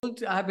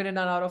I've been in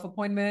and out of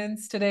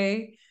appointments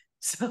today.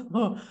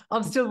 So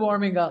I'm still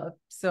warming up.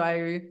 So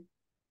I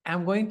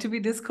am going to be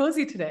this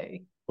cozy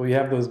today. Well, you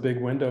have those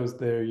big windows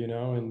there,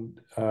 and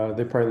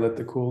they probably let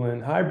the cool in.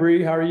 Hi,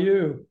 Bree, how are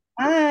you?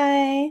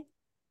 Hi.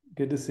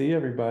 Good to see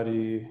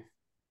everybody.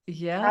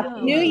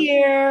 Happy New Yeah.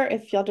 Year,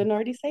 if y'all didn't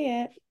already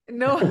say it.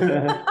 No,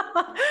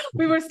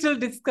 we were still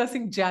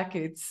discussing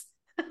jackets.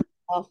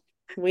 Oh,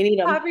 we need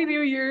them. Happy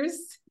New Year's.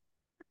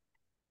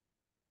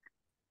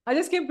 I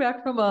just came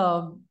back from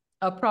a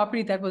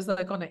property that was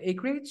like on an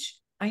acreage.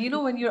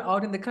 And when you're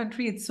out in the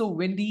country, it's so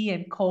windy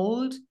and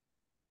cold.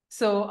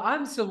 So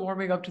I'm still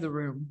warming up to the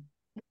room.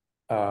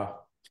 Uh,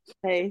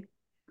 Hey,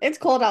 it's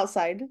cold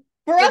outside.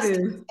 For It us is.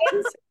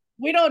 Texans,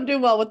 we don't do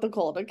well with the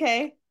cold,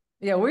 okay?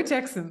 Yeah, we're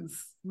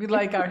Texans. We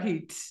like our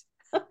heat.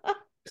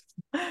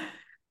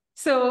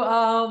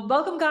 So,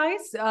 welcome,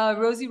 guys.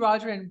 Rosie,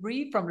 Roger, and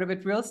Bree from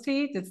Rivet Real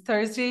Estate. It's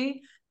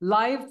Thursday,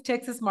 live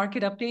Texas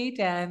market update,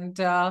 and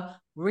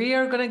we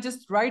are going to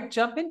just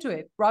jump into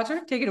it.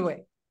 Roger, take it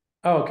away.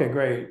 oh, okay,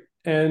 great.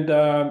 And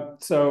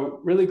so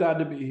really glad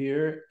to be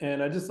here.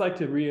 And I just like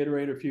to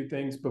reiterate a few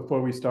things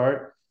before we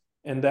start.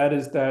 And that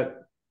is that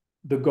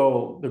the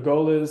goal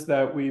is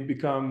that we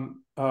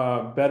become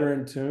better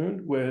in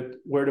tune with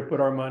where to put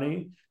our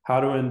money,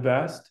 how to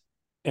invest,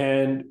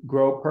 and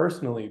grow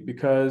personally.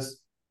 Because,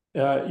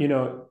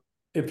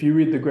 if you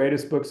read the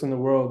greatest books in the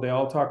world, they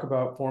all talk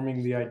about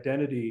forming the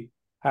identity.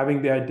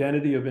 Having the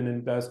identity of an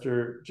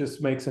investor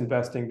just makes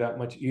investing that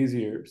much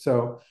easier.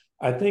 So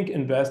I think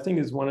investing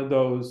is one of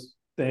those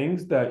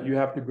things that you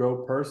have to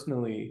grow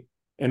personally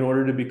in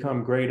order to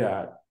become great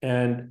at.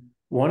 And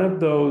one of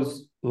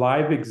those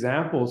live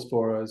examples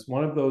for us,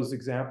 one of those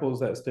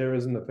examples that stare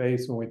us in the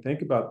face when we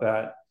think about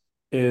that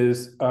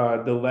is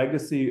the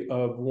legacy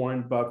of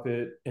Warren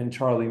Buffett and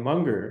Charlie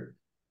Munger.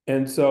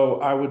 And so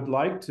I would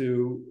like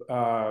to,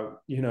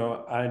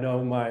 I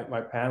know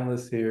my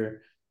panelists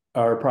here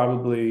are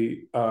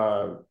probably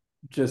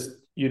just,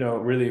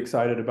 really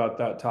excited about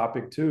that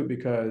topic too,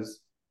 because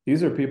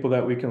these are people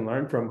that we can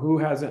learn from. Who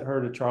hasn't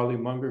heard a Charlie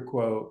Munger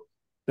quote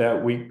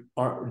that we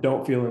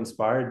don't feel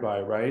inspired by,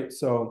 right?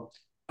 So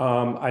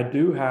I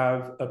do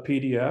have a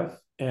PDF,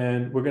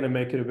 and we're going to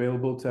make it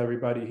available to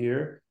everybody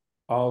here.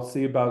 I'll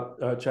see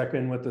about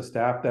checking with the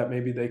staff that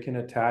maybe they can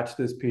attach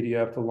this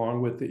PDF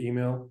along with the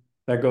email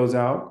that goes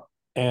out.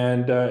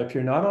 And if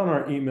you're not on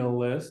our email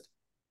list,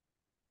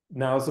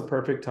 now's the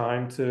perfect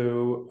time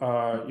to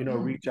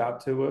reach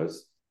out to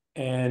us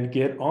and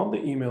get on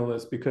the email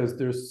list, because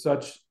there's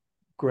such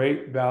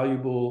great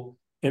valuable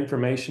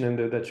information in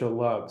there that you'll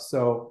love.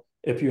 So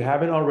if you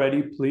haven't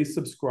already, please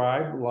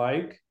subscribe,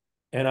 like,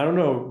 and I don't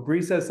know,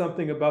 Bree says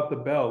something about the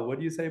bell. What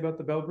do you say about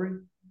the bell, Bree?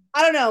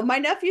 I don't know. My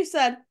nephew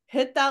said,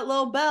 hit that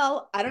little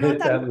bell. I don't know what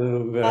Hit that that means,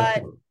 little but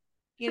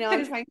bell.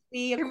 I'm trying to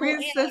be a It cool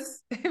means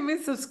this. It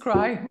means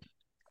subscribe.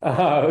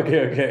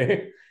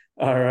 Okay.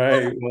 All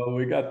right. Well,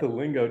 we got the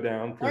lingo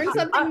down for Learn sure.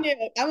 something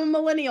new. I'm a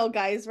millennial,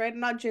 guys, right? I'm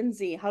not Gen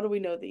Z. How do we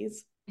know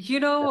these? You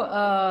know,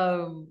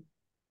 um,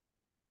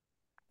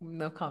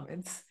 no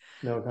comments.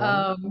 No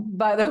comment.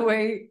 By the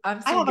way, I'm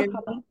I still have a getting.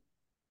 comment.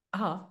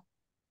 Uh,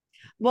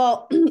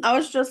 Well, I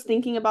was just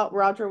thinking about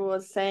Roger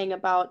was saying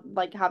about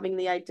like having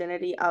the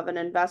identity of an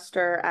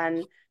investor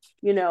and,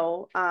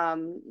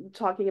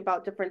 talking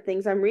about different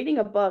things. I'm reading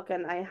a book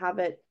and I have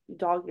it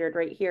dog-eared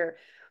right here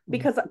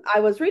because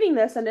I was reading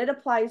this and it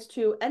applies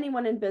to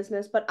anyone in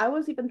business, but I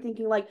was even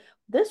thinking like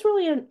this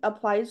really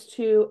applies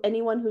to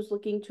anyone who's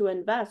looking to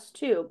invest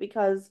too,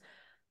 because,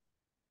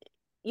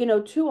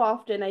 too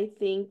often I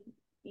think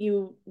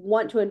you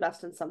want to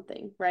invest in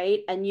something,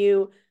 right? And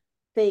you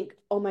think,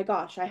 oh my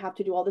gosh, I have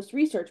to do all this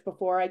research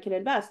before I can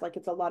invest. Like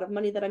it's a lot of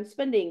money that I'm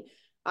spending.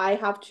 I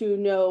have to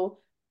know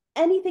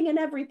anything and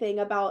everything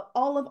about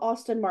all of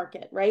Austin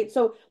market, right?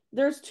 So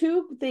there's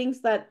two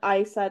things that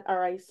I said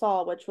or I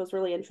saw, which was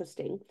really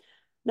interesting.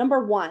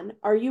 Number one,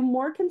 are you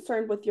more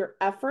concerned with your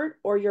effort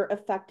or your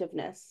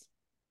effectiveness?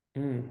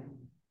 Mm.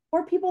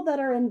 For people that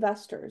are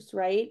investors,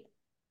 right?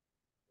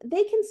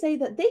 They can say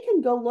that they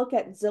can go look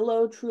at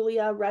Zillow,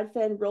 Trulia,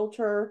 Redfin,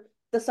 Realtor,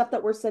 the stuff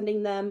that we're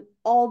sending them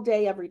all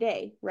day, every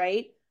day,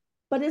 right?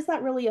 But is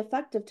that really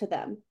effective to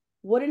them?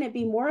 Wouldn't it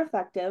be more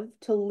effective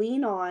to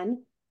lean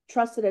on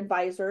trusted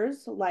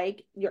advisors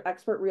like your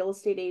expert real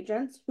estate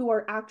agents who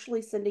are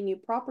actually sending you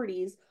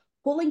properties,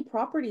 pulling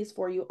properties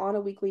for you on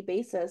a weekly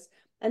basis,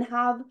 and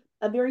have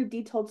a very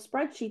detailed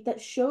spreadsheet that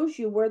shows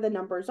you where the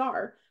numbers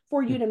are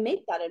for you to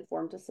make that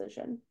informed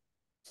decision?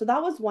 So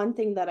that was one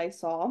thing that I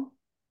saw.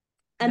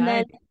 And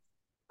then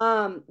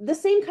nice. the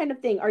same kind of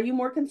thing. Are you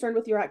more concerned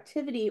with your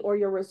activity or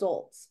your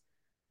results?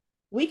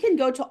 We can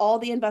go to all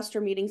the investor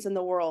meetings in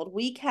the world.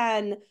 We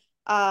can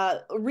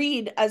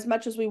read as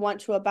much as we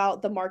want to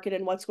about the market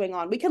and what's going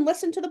on. We can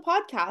listen to the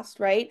podcast,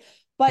 right? Yeah.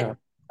 But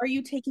are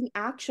you taking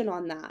action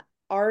on that?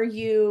 Are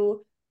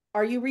you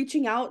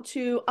reaching out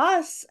to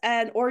us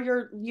and or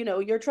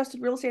your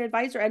trusted real estate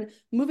advisor and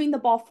moving the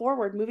ball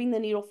forward, moving the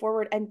needle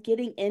forward and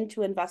getting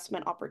into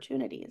investment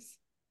opportunities?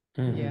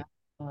 Mhm. Yeah,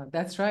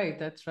 that's right.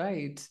 That's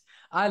right.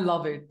 I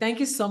love it. Thank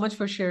you so much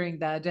for sharing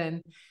that.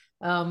 And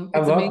I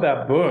It's love amazing.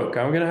 that book.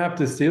 I'm gonna have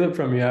to steal it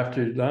from you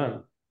after you're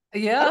done.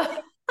 Yeah.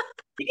 Okay,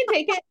 you can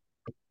take it.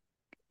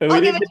 Oh, we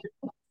I'll give didn't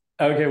it.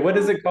 okay, what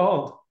is it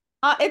called?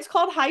 It's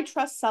called High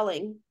Trust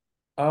Selling.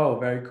 Oh,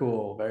 very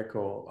cool. Very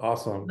cool.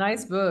 Awesome.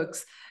 Nice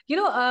books.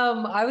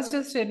 I was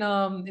just in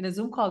a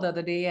Zoom call the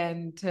other day,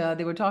 and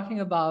they were talking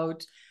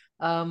about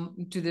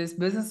to this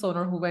business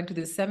owner who went to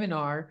this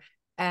seminar,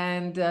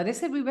 and they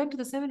said we went to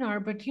the seminar,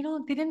 but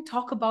they didn't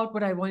talk about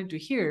what I wanted to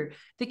hear.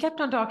 They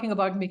kept on talking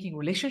about making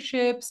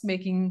relationships,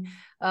 making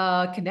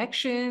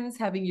connections,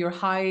 having your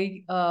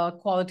high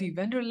quality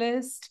vendor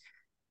list,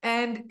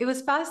 and it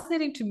was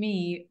fascinating to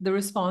me the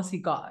response he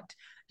got.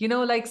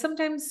 Like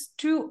sometimes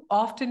too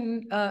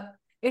often.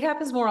 It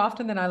happens more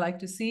often than I like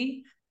to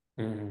see.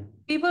 Mhm.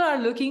 People are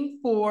looking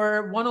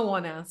for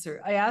one-on-one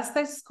answer. I asked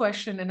this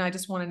question and I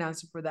just want an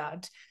answer for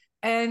that.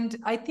 And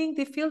I think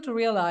they fail to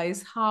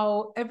realize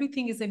how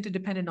everything is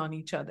interdependent on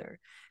each other.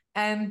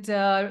 And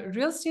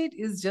real estate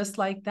is just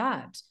like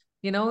that.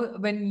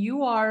 When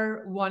you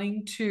are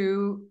wanting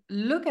to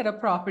look at a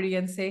property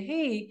and say,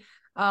 hey,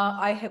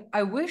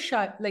 I wish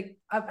I'm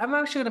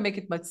actually going to make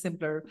it much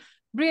simpler.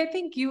 Brie, I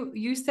think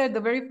you said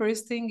the very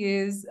first thing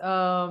is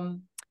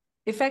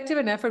effective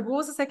and effort. What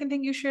was the second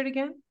thing you shared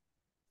again?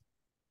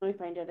 Let me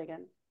find it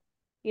again.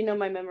 You know,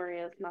 my memory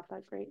is not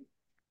that great.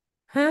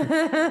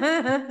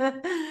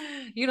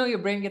 Your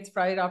brain gets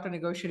fried after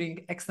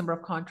negotiating X number of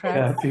Yeah,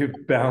 contracts. if you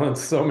balance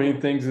so many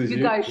things as You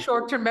you. guys,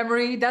 short-term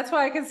memory. That's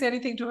why I can say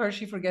anything to her.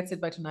 She forgets it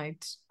by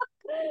tonight.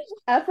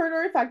 Effort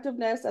or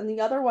effectiveness. And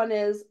the other one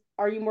is,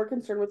 are you more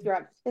concerned with your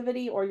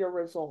activity or your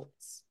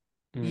results?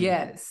 Mm.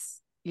 Yes,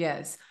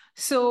 yes.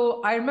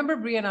 So I remember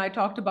Brie and I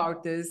talked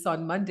about this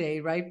on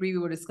Monday, right? Brie, we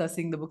were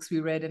discussing the books we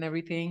read and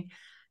everything.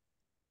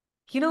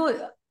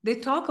 They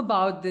talk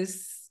about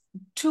this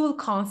tool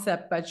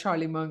concept by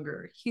Charlie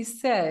Munger. He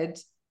said,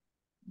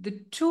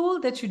 the tool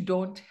that you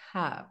don't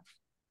have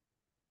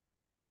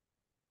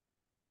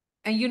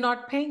and you're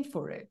not paying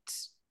for it,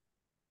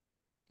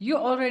 you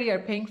already are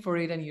paying for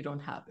it and you don't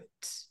have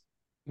it.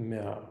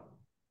 Yeah.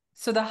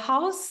 So the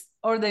house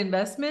or the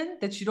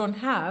investment that you don't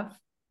have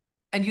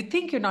and you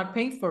think you're not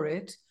paying for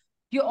it,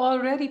 you're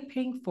already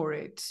paying for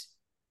it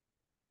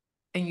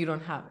and you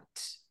don't have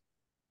it.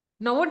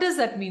 Now, what does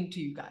that mean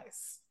to you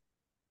guys?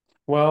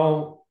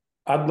 Well,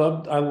 I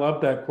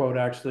love that quote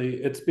actually.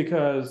 It's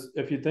because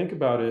if you think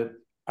about it,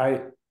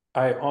 I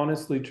I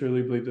honestly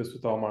truly believe this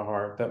with all my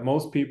heart that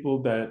most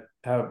people that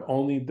have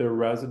only their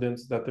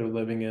residence that they're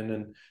living in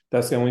and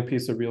that's the only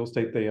piece of real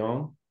estate they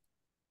own,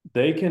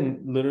 they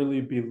can literally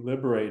be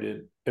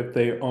liberated if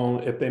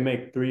they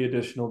make three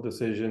additional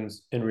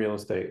decisions in real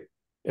estate.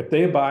 If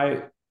they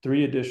buy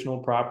three additional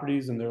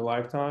properties in their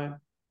lifetime,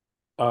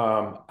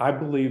 I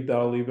believe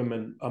that'll leave them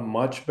in a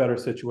much better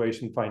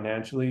situation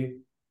financially,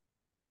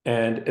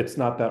 and it's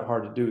not that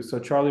hard to do. So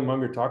Charlie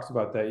Munger talks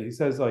about that. He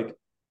says like,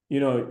 you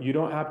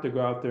don't have to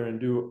go out there and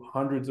do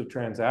hundreds of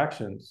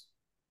transactions.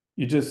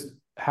 You just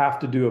have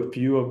to do a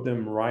few of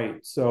them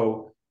right.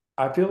 So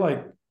I feel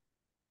like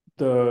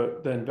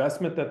the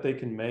investment that they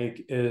can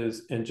make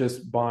is in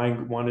just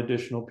buying one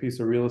additional piece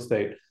of real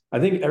estate. I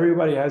think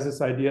everybody has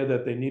this idea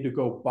that they need to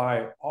go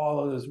buy all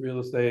of this real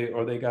estate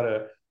or they got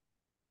to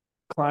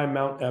climb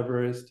Mount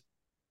Everest.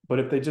 But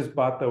if they just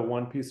bought the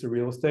one piece of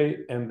real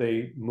estate and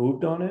they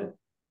moved on it,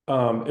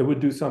 it would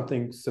do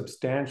something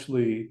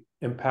substantially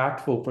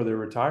impactful for their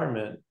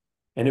retirement.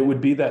 And it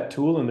would be that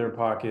tool in their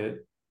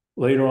pocket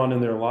later on in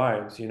their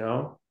lives,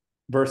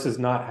 versus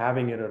not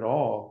having it at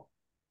all.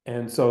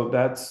 And so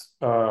that's,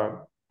 I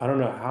don't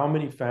know how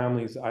many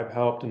families I've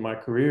helped in my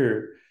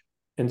career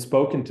and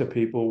spoken to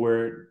people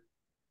where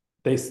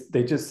they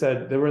just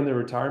said they were in their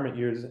retirement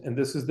years and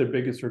this is their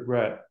biggest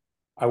regret.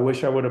 I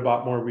wish I would have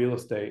bought more real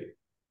estate.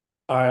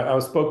 I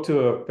spoke to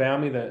a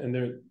family that,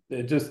 and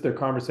their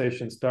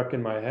conversation stuck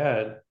in my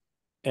head.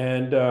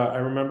 And I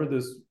remember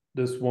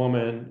this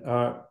woman.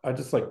 I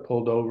just like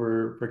pulled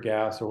over for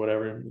gas or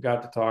whatever, and we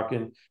got to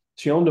talking.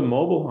 She owned a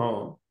mobile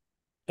home,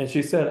 and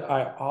she said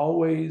I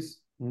always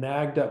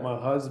nagged at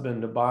my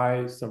husband to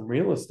buy some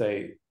real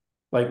estate,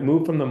 like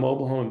move from the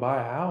mobile home and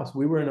buy a house.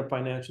 We were in a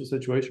financial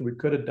situation we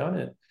could have done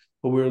it,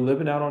 but we were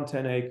living out on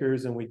 10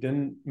 acres, and we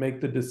didn't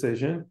make the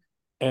decision.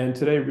 And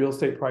today, real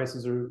estate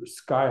prices are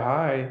sky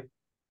high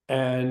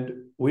and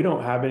we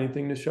don't have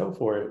anything to show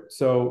for it.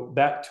 So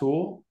that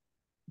tool,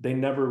 they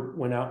never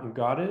went out and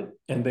got it,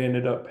 and they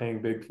ended up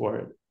paying big for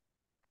it.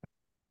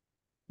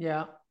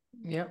 Yeah.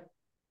 Yep.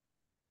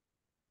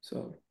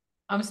 So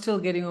I'm still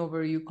getting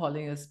over you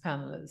calling us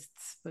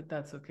panelists, but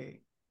that's okay.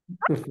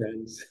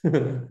 thanks.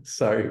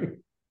 Sorry.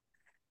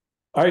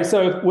 All right.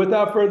 So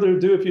without further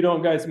ado, if you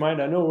don't guys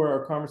mind, I know where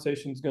our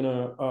conversation is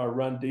gonna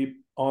run deep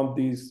on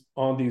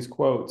these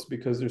quotes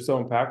because they're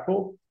so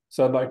impactful.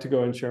 So I'd like to go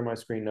ahead and share my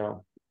screen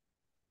now.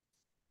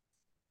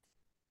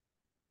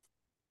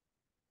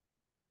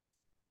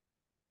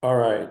 All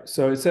right.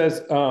 So it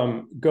says,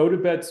 go to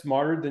bed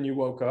smarter than you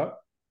woke up.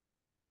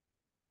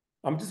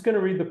 I'm just going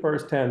to read the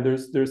first 10.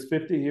 There's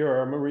 50 here,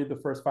 or I'm going to read the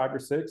first 5 or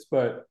 6,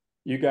 but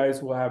you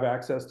guys will have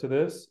access to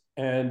this.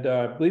 And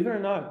believe it or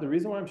not, the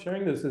reason why I'm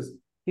sharing this is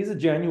he's a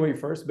January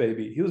 1st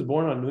baby. He was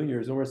born on New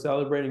Year's, and we're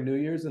celebrating New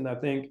Year's. And I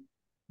think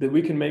that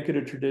we can make it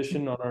a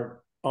tradition on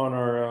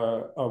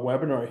our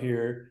webinar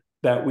here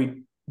that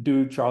we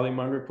do Charlie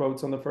Munger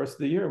quotes on the first of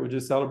the year. We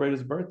just celebrate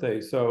his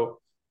birthday. So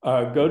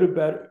go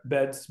to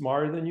bed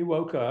smarter than you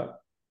woke up.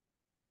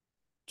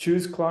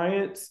 Choose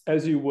clients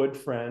as you would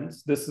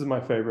friends. This is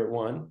my favorite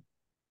one.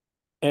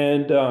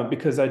 And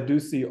because I do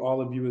see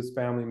all of you as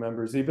family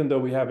members, even though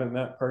we haven't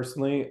met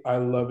personally, I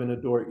love and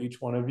adore each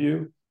one of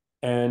you.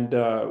 And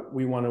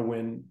we want to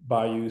win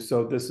by you.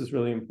 So this is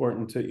really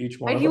important to each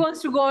one And of he them.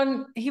 wants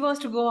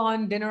to go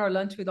on dinner or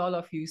lunch with all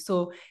of you.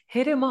 So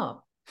hit him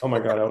up. Oh my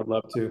God, I would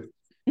love to.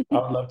 I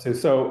would love to.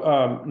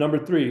 So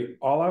number 3,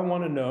 all I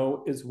want to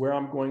know is where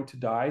I'm going to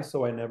die,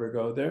 so I never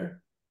go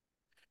there.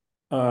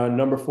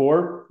 Number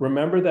 4,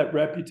 remember that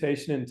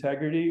reputation and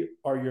integrity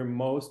are your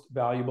most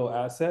valuable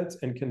assets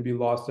and can be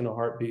lost in a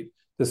heartbeat.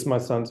 This is my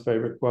son's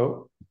favorite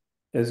quote.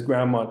 His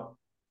grandma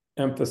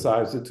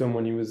emphasized it to him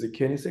when he was a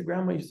kid. He said,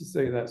 Grandma used to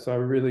say that. So I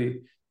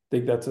really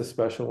think that's a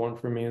special one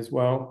for me as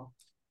well.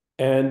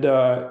 And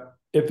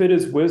if it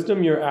is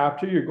wisdom you're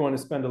after, you're going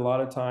to spend a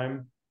lot of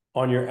time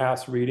on your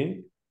ass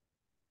reading.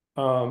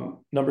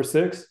 Number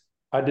 6,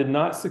 I did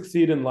not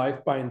succeed in life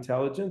by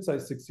intelligence. I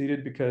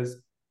succeeded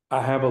because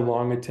I have a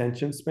long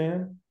attention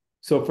span.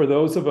 So for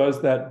those of us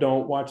that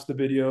don't watch the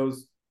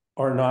videos,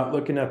 are not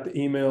looking at the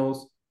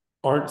emails,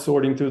 aren't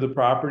sorting through the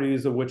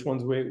properties of which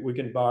ones we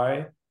can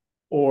buy,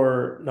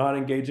 or not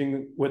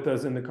engaging with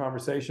us in the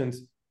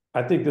conversations,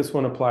 I think this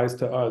one applies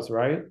to us,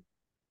 right?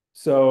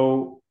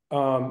 So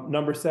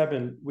number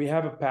 7, we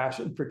have a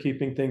passion for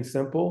keeping things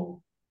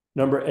simple.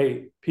 Number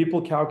 8,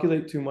 people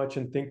calculate too much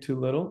and think too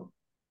little.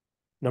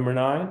 Number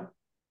 9,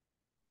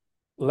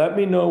 let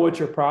me know what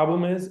your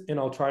problem is, and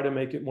I'll try to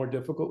make it more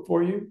difficult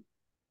for you.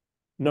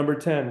 Number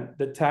 10,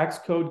 the tax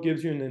code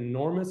gives you an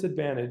enormous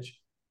advantage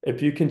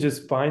if you can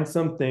just find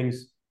some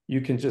things you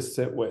can just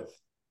sit with.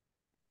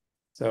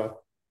 So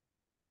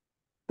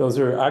those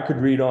are, I could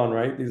read on,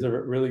 right? These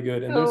are really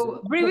good. And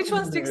so, Bree, which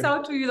one sticks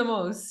out to you the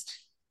most?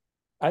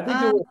 I think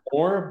there were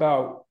more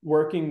about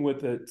working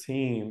with a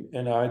team,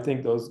 and I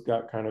think those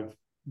got kind of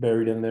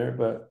buried in there,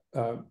 but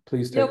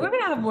please take Yeah, we're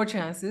going to have more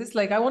chances.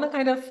 Like, I want to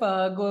kind of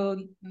go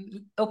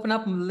open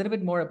up a little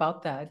bit more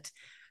about that.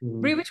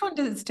 Bree, which one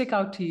did it stick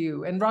out to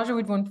you? And Roger,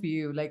 which one for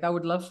you? Like, I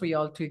would love for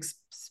y'all to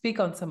speak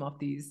on some of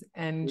these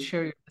and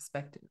share your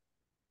perspective.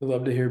 I'd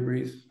love to hear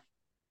Bree's.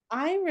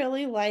 I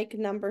really like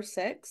number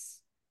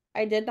 6.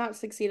 I did not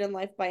succeed in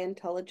life by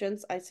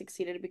intelligence. I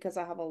succeeded because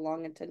I have a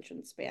long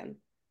attention span.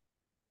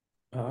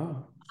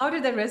 Oh. How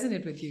did that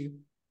resonate with you?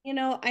 You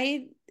know,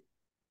 I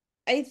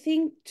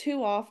think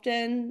too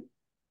often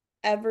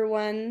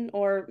everyone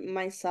or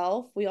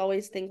myself, we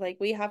always think like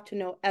we have to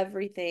know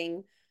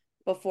everything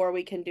before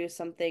we can do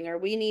something, or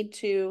we need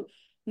to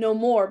know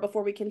more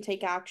before we can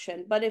take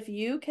action. But if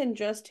you can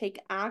just take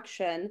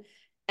action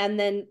and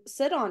then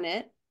sit on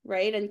it,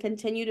 right, and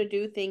continue to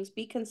do things,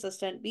 be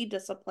consistent, be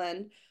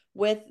disciplined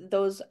with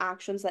those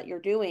actions that you're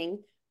doing,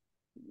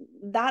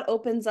 that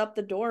opens up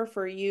the door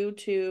for you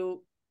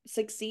to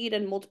succeed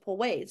in multiple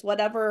ways.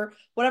 Whatever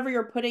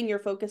you're putting your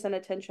focus and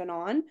attention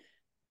on,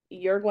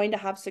 you're going to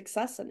have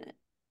success in it.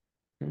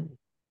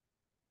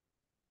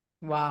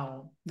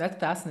 Wow, that's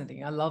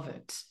fascinating. I love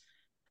it.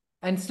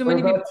 And so What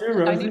many people. about you,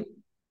 Rosie?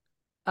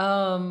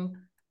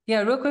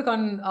 Yeah, real quick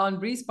on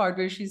Bree's part,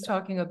 where she's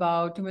talking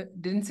about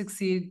didn't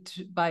succeed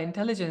by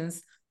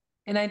intelligence.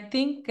 And I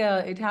think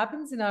it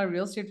happens in our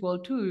real estate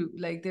world too.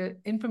 Like, the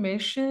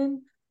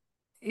information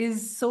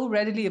is so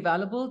readily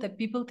available that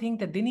people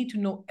think that they need to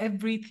know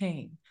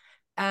everything.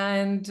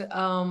 And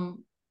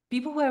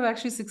people who have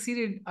actually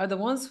succeeded are the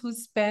ones who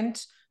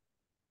spent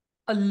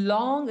a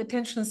long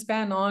attention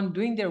span on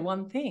doing their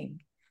one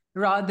thing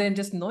rather than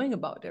just knowing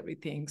about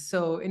everything.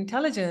 So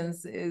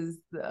intelligence is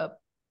the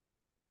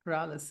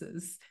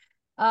paralysis.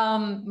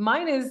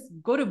 Mine is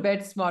go to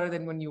bed smarter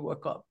than when you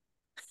woke up.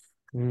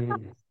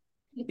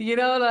 You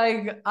know,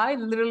 like, I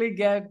literally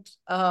get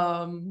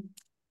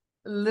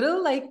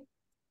little like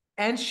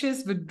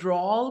anxious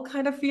withdrawal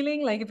kind of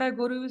feeling. Like, if I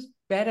go to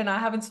bed and I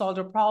haven't solved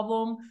a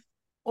problem,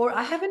 or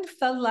I haven't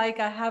felt like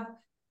I have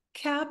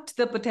capped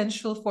the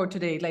potential for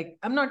today. Like,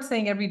 I'm not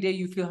saying every day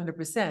you feel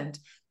 100%.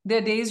 There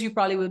are days you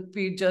probably would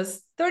be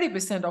just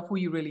 30% of who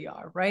you really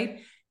are, right?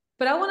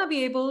 But I want to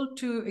be able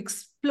to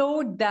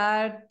explode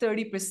that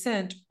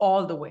 30%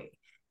 all the way.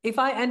 If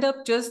I end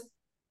up just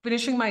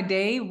finishing my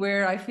day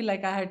where I feel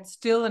like I had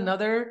still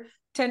another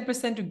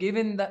 10% to give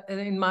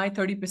in my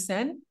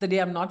 30%, the day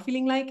I'm not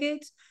feeling like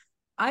it,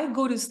 I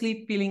go to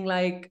sleep feeling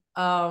like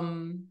I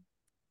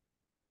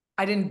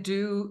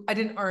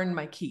didn't earn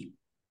my keep,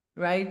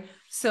 right?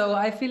 So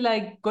I feel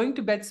like going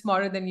to bed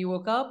smarter than you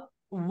woke up,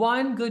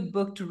 one good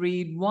book to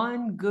read,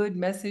 one good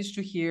message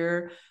to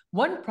hear,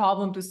 one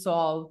problem to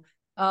solve,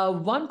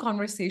 one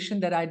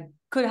conversation that I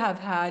could have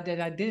had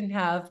that I didn't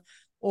have,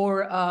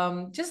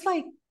 or just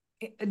like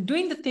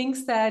doing the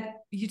things that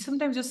you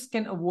sometimes just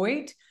can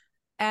avoid.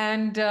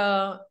 And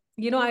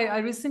I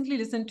recently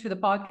listened to the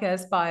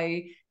podcast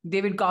by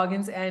David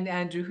Goggins and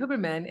Andrew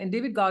Huberman, and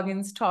David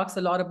Goggins talks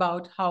a lot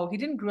about how he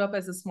didn't grow up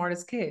as the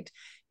smartest kid.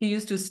 He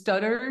used to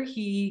stutter,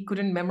 he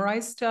couldn't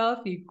memorize stuff,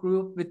 he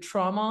grew up with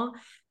trauma,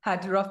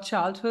 had a rough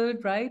childhood,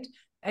 right?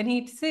 And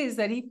he says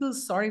that he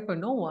feels sorry for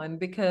no one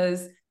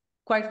because,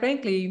 quite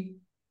frankly,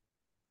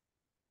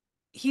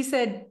 he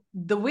said,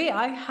 the way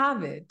I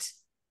have it,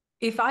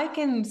 if I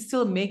can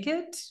still make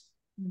it,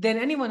 then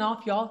anyone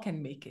of y'all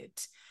can make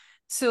it.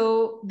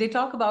 So they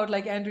talk about,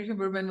 like, Andrew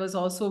Huberman was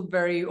also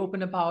very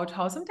open about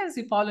how sometimes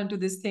we fall into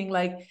this thing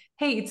like,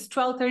 hey, it's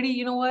 12:30,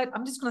 you know what?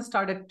 I'm just going to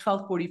start at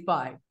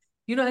 12:45.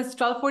 It's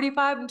 12:45.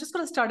 I'm just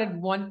going to start at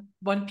 1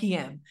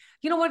 p.m.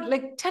 You know what?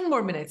 Like 10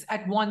 more minutes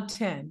at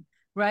 1:10,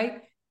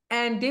 right?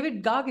 And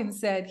David Goggins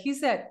said,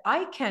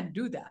 I can't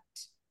do that.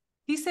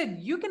 He said,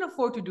 you can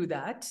afford to do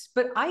that,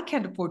 but I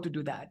can't afford to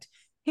do that.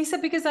 He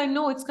said, because I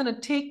know it's going to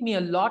take me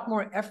a lot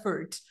more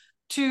effort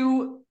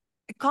to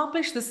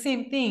accomplish the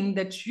same thing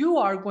that you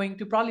are going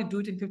to probably do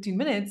it in 15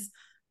 minutes.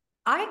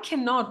 I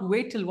cannot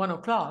wait till 1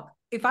 o'clock.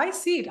 If I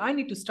see it, I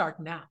need to start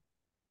now,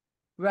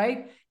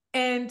 right?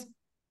 And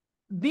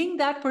being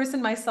that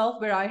person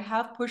myself, where I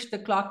have pushed the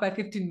clock by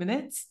 15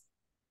 minutes,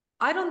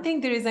 I don't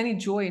think there is any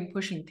joy in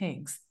pushing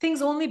things.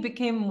 Things only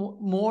became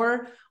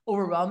more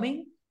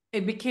overwhelming.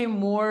 It became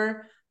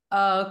more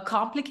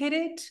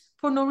complicated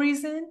for no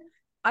reason.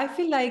 I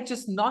feel like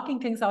just knocking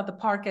things out the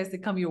park as they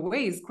come your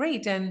way is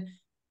great. And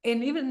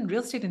even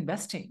real estate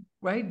investing,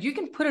 right? You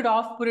can put it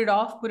off. But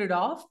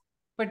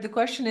the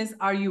question is,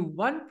 are you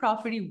one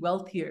property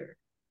wealthier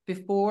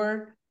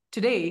before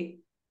today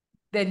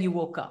than you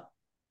woke up?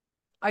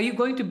 Are you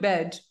going to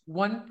bed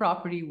one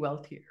property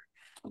wealthier?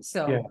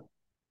 So yeah.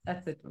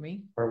 That's it for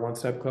me. Or one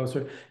step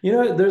closer.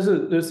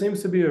 There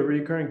seems to be a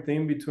recurring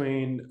theme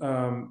between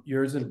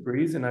yours and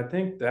Bree's, and I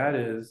think that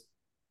is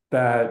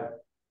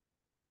that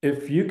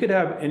if you could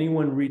have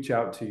anyone reach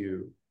out to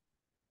you,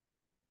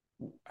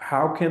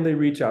 how can they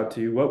reach out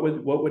to you? What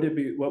would it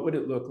be? What would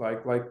it look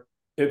like? Like,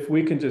 if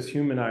we can just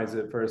humanize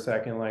it for a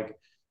second, like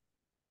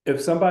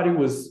if somebody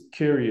was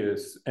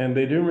curious and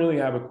they didn't really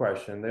have a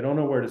question, they don't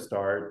know where to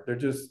start, they're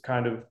just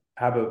kind of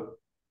have a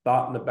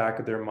thought in the back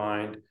of their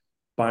mind,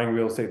 buying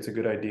real estate's a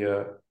good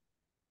idea.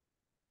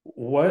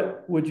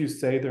 What would you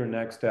say their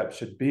next step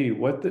should be?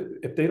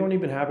 If they don't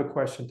even have a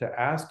question to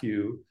ask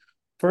you?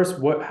 First,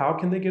 how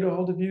can they get a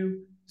hold of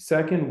you?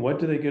 Second, what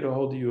do they get a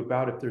hold of you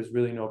about if there's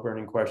really no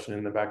burning question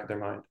in the back of their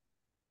mind?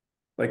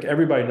 Like,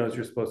 everybody knows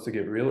you're supposed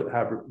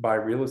to buy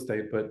real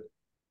estate, but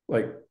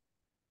like,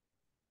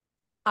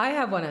 I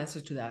have one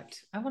answer to that.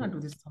 I want to do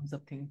this thumbs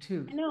up thing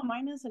too. I know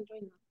mine isn't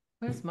doing that.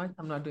 Where's mine?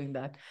 I'm not doing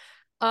that.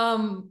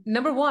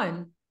 Number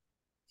one,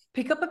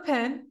 pick up a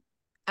pen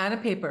and a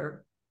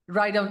paper,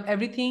 write down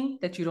everything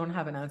that you don't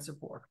have an answer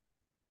for.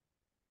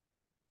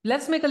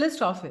 Let's make a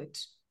list of it.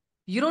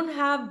 You don't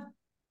have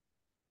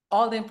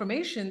all the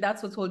information,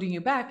 that's what's holding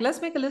you back. Let's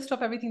make a list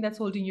of everything that's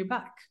holding you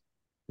back.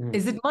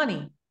 Is it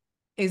money?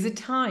 Is it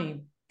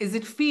time? Is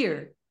it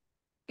fear?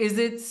 Is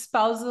it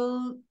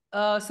spousal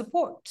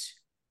support?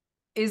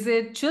 Is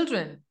it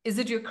children? Is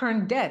it your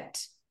current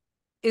debt?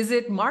 Is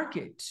it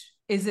market?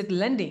 Is it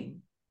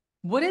lending?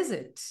 What is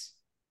it?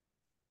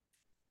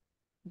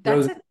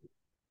 That's it.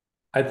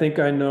 I think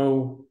I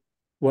know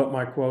what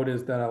my quote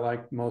is that I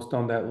like most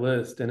on that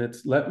list. And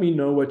it's, let me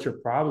know what your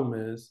problem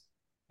is,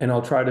 and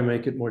I'll try to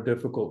make it more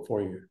difficult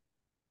for you.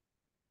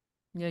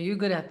 Yeah, you're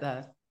good at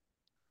that.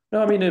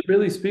 No, I mean, it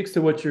really speaks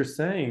to what you're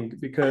saying,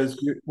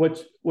 because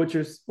what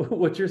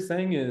you're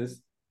saying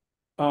is,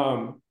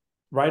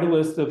 write a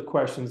list of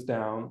questions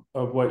down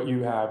of what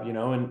you have,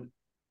 and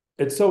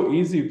it's so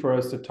easy for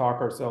us to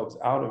talk ourselves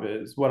out of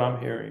it, is what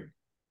I'm hearing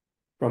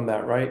from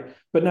that, right?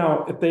 But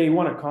now, if they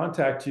want to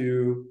contact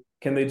you,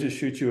 can they just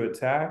shoot you a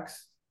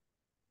text?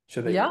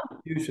 Should they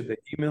Should they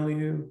email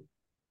you?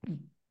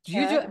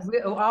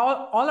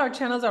 All our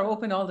channels are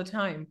open all the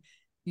time.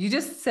 You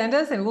just send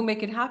us and we'll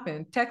make it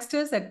happen. Text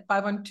us at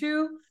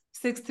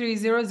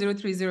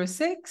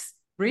 512-630-0306.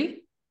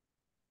 Bree?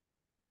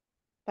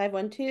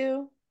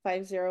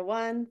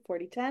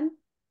 512-501-4010.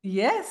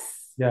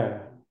 Yes. Yeah.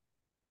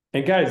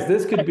 And guys,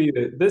 this could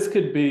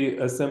be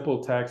a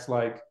simple text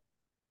like,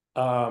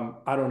 I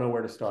don't know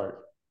where to start.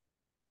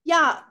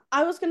 Yeah,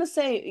 I was going to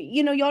say,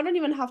 y'all don't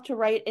even have to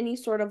write any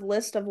sort of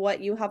list of what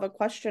you have a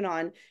question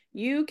on.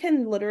 You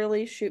can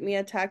literally shoot me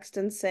a text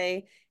and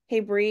say,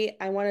 hey, Bree,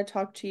 I want to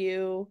talk to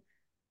you.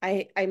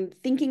 I'm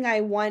thinking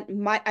I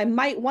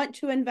might want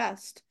to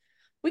invest.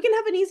 We can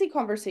have an easy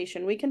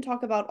conversation. We can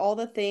talk about all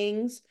the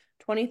things,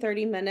 20,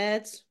 30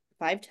 minutes,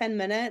 5, 10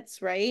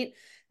 minutes, right?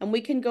 And we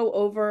can go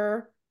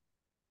over,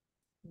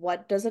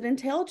 what does it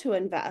entail to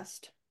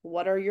invest?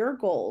 What are your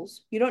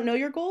goals? You don't know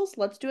your goals?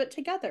 Let's do it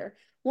together.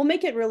 We'll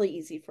make it really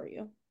easy for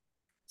you.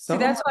 See,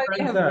 that's why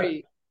we have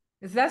Bree.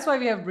 That's why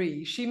we have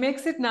Bree. She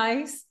makes it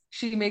nice.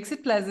 She makes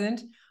it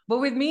pleasant.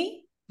 But with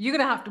me, you're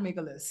going to have to make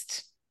a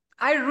list.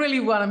 I really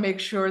want to make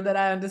sure that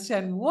I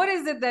understand what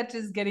is it that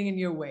is getting in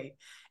your way.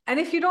 And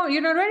if you're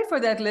not ready for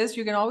that list,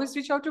 you can always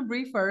reach out to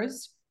Bree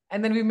first.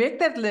 and then we make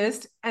that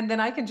list, and then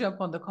I can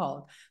jump on the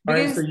call. All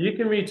right, Because so you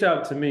can reach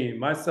out to me.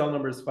 My cell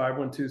number is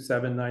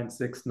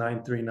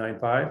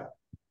 512-796-9395.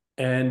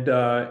 And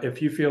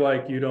if you feel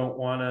like you don't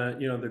want to,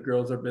 the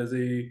girls are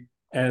busy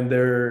and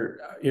they're,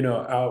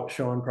 out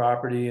showing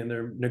property and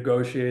they're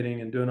negotiating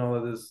and doing all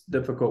of this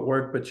difficult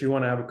work, but you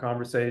want to have a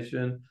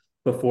conversation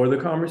before the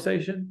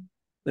conversation,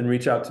 then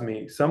reach out to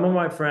me. Some of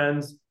my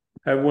friends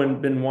have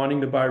been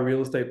wanting to buy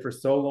real estate for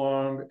so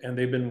long, and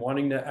they've been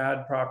wanting to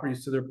add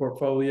properties to their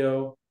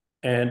portfolio.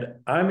 And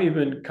I'm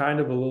even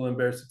kind of a little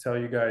embarrassed to tell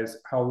you guys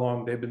how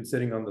long they've been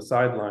sitting on the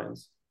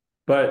sidelines.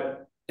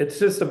 But it's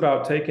just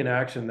about taking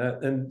action.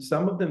 And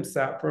some of them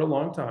sat for a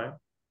long time.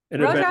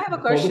 And Roger, I have a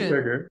question.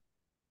 Trigger,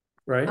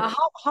 right?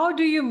 How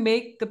do you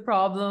make the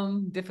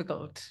problem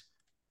difficult?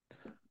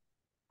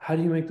 How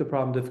do you make the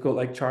problem difficult?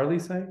 Like Charlie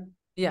saying?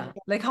 Yeah.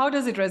 Like, how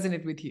does it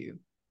resonate with you?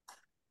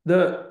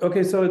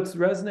 Okay, so it's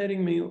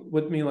resonating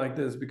with me like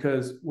this,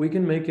 because we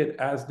can make it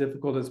as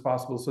difficult as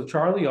possible. So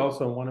Charlie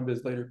also, in one of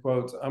his later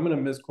quotes, I'm going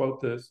to misquote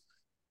this,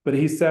 but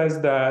he says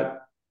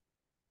that,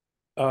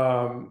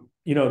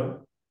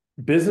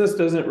 business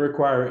doesn't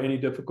require any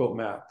difficult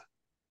math,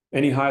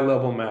 any high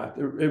level math.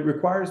 It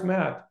requires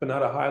math, but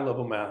not a high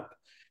level math.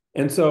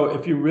 And so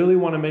if you really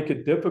want to make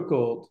it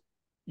difficult,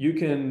 you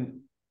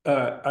can,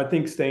 I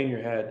think, stay in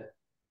your head.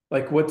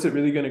 Like, what's it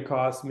really going to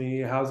cost me?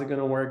 How's it going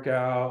to work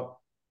out?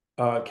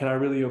 Can I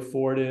really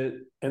afford it?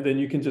 And then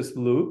you can just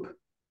loop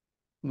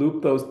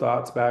those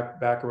thoughts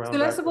back around. So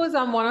let's suppose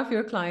I'm one of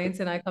your clients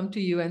and I come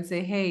to you and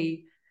say,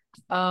 hey,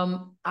 I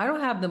don't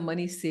have the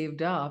money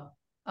saved up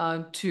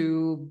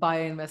to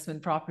buy an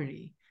investment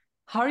property.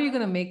 How are you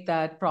going to make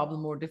that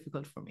problem more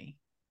difficult for me?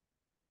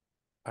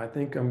 I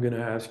think I'm going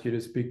to ask you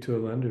to speak to a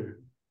lender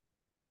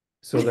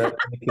so that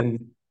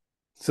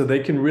they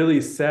can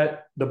really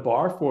set the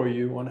bar for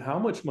you on how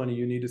much money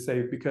you need to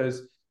save,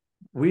 because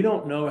we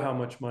don't know how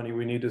much money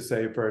we need to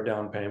save for a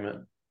down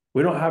payment.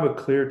 We don't have a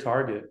clear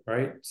target,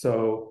 right?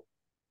 So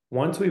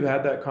once we've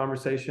had that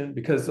conversation,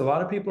 because a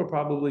lot of people are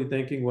probably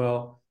thinking,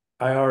 well,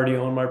 I already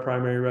own my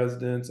primary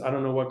residence. I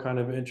don't know what kind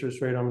of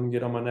interest rate I'm going to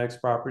get on my next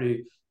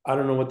property. I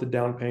don't know what the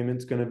down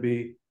payment's going to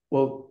be.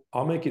 Well,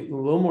 I'll make it a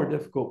little more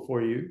difficult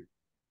for you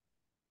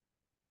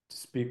to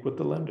speak with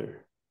the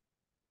lender.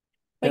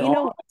 But and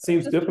it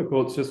seems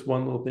difficult. It's just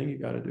one little thing you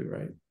got to do,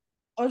 right?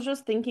 I was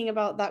just thinking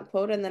about that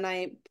quote, and then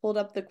I pulled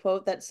up the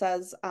quote that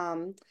says,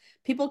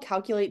 people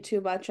calculate too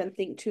much and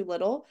think too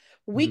little.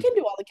 We can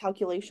do all the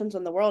calculations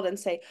in the world and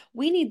say,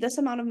 we need this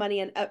amount of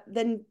money. And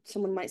then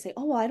someone might say,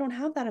 oh, well, I don't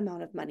have that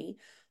amount of money.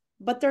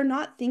 But they're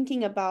not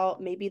thinking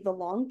about maybe the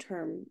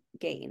long-term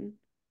gain.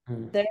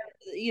 They're,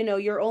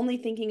 you're only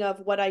thinking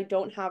of what I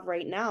don't have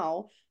right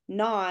now,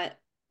 not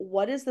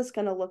what is this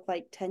going to look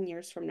like 10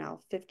 years from now,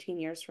 15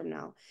 years from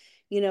now.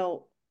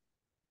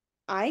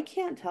 I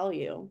can't tell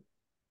you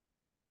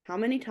how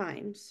many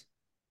times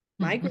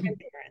my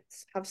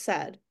grandparents have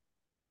said,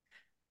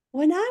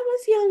 when I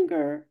was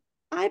younger,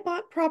 I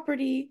bought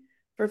property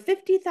for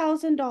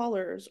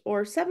 $50,000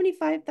 or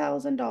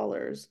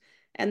 $75,000,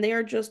 and they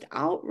are just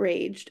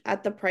outraged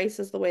at the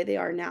prices the way they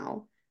are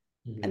now.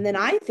 And then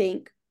I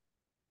think,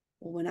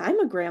 well, when I'm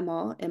a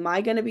grandma, am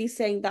I going to be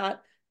saying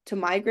that to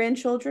my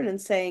grandchildren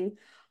and saying,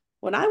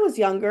 when I was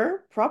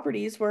younger,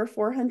 properties were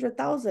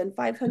 400,000,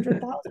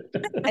 500,000,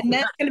 and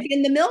that's going to be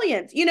in the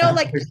millions. Am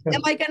I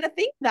going to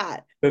think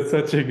that? That's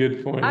such a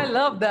good point. I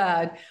love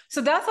that.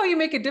 So that's how you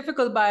make it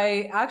difficult,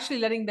 by actually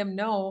letting them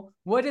know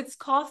what it's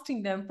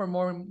costing them for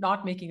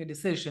not making a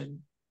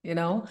decision.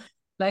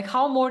 Like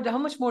how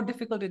much more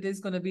difficult it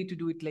is going to be to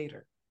do it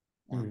later.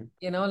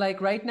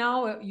 Like right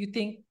now, you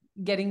think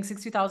getting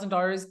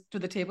 $60,000 to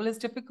the table is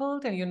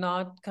difficult, and you're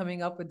not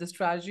coming up with the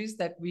strategies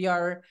that we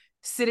are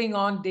sitting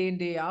on day in,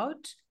 day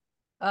out.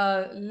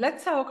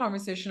 Let's have a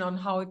conversation on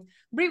how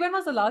Bree, when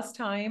was the last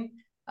time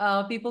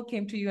people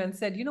came to you and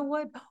said, you know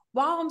what?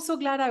 Wow, I'm so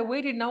glad I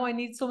waited. Now I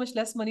need so much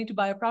less money to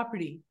buy a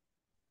property.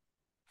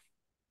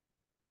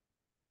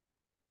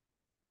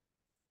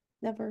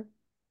 Never.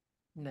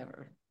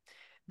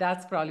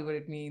 That's probably what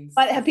it means.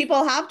 But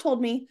people have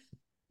told me,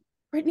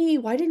 Brittany,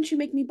 why didn't you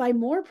make me buy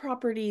more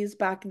properties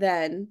back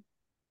then?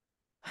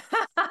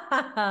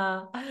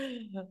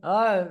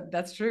 Oh,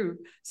 that's true.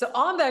 So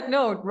on that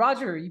note,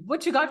 Roger,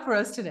 what you got for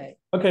us today?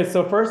 Okay,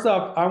 so first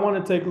off, I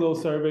want to take a little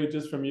survey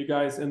just from you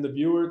guys and the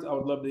viewers. I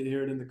would love to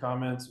hear it in the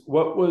comments.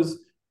 What was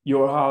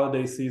your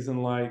holiday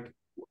season like?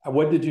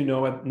 What did you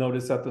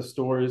notice at the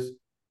stores?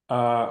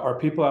 Are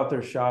people out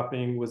there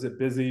shopping? Was it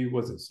busy?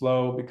 Was it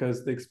slow?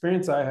 Because the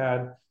experience I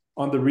had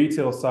on the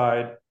retail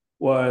side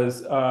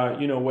was,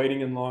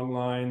 waiting in long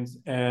lines.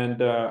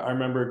 And I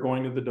remember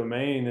going to the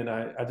Domain, and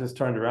I just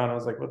turned around. I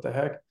was like, what the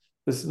heck?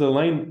 This is the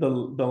lane. The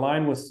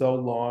line was so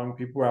long.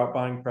 People were out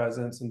buying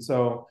presents. And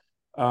so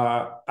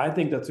I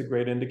think that's a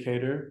great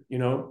indicator.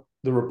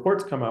 The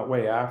reports come out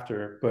way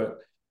after, but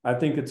I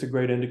think it's a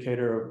great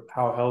indicator of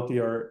how healthy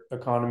our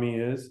economy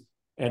is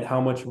and how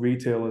much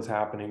retail is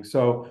happening.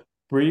 So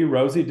Bree,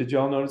 Rosie, did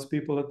y'all notice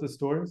people at the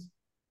stores?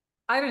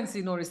 I didn't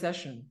see no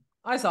recession.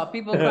 I saw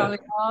people piling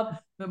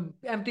up,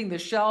 emptying the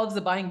shelves,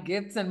 buying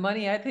gifts and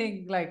money. I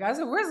think, like, I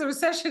said, where's the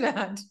recession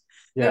at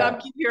that I'm Yeah.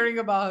 keep hearing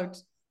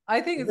about? I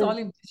think it's all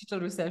in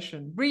digital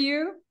recession. Brie,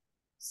 you?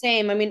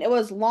 Same. I mean, it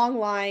was long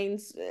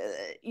lines.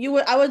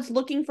 I was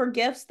looking for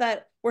gifts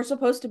that were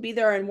supposed to be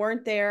there and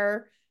weren't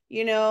there,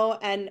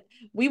 and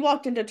we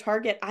walked into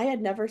Target. I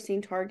had never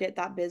seen Target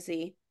that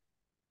busy.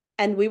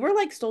 And we were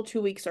like still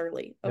 2 weeks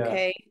early, Yeah.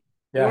 okay?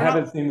 Yeah. I We're not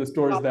haven't seen the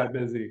stores that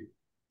busy.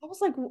 I was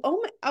like,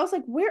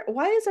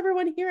 why is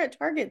everyone here at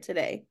Target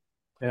today?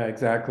 Yeah,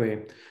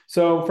 exactly.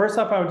 So first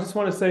off, I just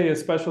want to say a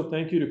special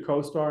thank you to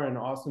CoStar and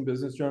Austin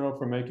Business Journal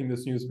for making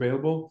this news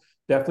available.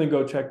 Definitely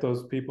go check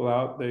those people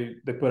out. They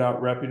put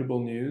out reputable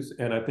news,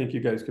 and I think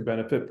you guys could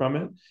benefit from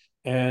it.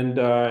 And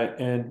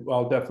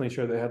I'll definitely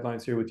share the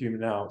headlines here with you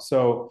now.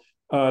 So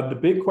the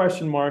big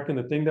question mark and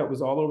the thing that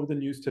was all over the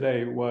news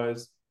today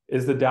was,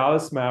 is the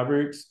Dallas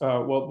Mavericks.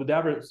 Well, the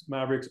Dallas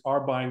Mavericks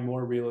are buying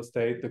more real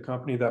estate. The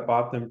company that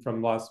bought them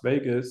from Las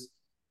Vegas,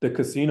 the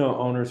casino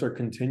owners are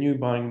continue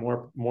buying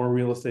more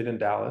real estate in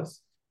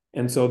Dallas.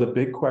 And so the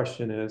big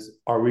question is,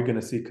 are we going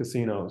to see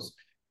casinos?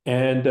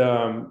 And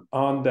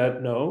on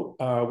that note,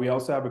 we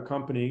also have a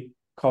company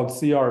called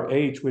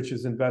CRH, which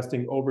is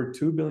investing over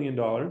 $2 billion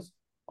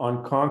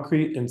on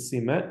concrete and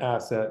cement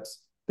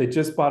assets. They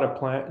just bought a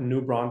plant in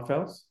New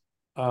Braunfels.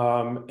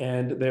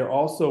 And they're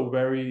also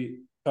very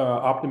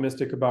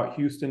optimistic about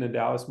Houston and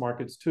Dallas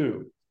markets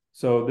too.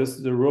 So this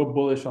is a real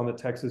bullish on the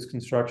Texas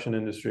construction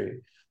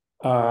industry.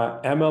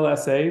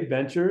 MLSA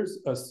Ventures,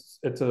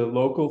 it's a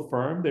local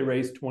firm. They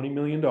raised $20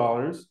 million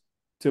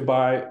to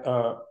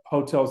buy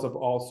hotels of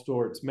all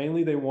sorts.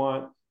 Mainly they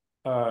want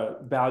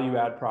value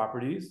add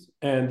properties.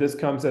 And this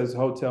comes as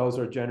hotels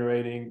are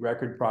generating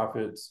record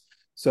profits.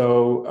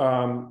 So,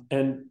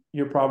 and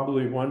you're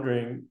probably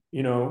wondering,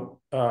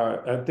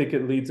 I think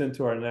it leads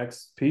into our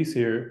next piece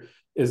here,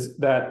 is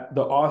that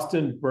the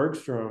Austin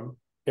Bergstrom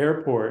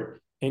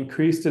Airport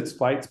increased its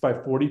flights by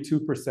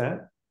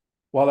 42%,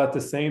 while at the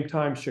same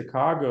time,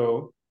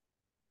 Chicago,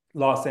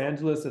 Los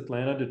Angeles,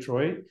 Atlanta,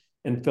 Detroit,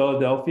 and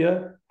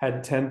Philadelphia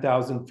had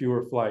 10,000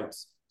 fewer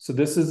flights. So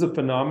this is a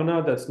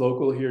phenomena that's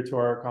local here to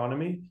our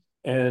economy,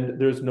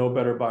 and there's no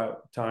better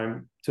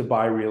time to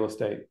buy real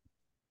estate.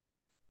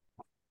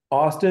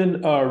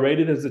 Austin,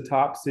 rated as the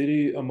top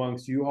city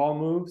amongst U-Haul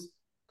moves.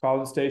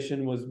 College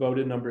Station was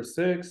voted number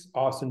 6.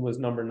 Austin was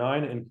number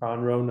 9, and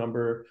Conroe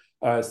number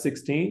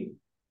 16.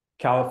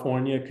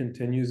 California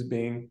continues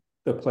being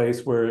the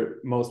place where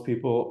most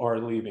people are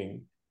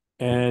leaving.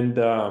 And,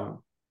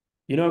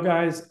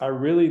 guys, I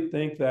really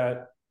think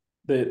that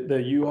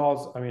the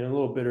U-Hauls, I mean, a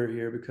little bitter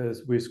here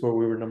because we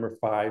were number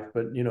 5,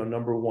 but,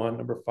 number 1,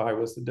 number 5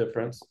 was the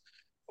difference.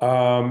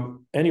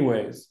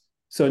 Anyways,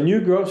 so new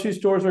grocery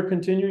stores are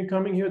continuing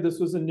coming here. This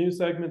was a new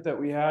segment that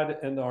we had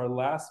in our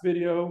last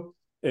video.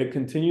 It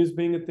continues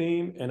being a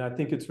theme, and I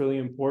think it's really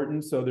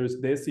important. So there's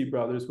Desi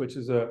Brothers, which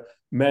is a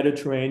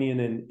Mediterranean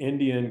and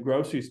Indian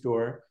grocery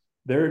store.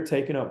 They're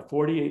taking up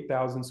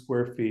 48,000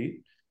 square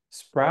feet.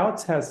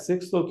 Sprouts has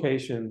 6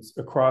 locations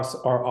across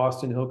our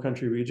Austin Hill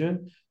Country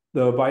region.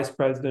 The vice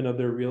president of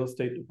their real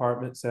estate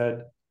department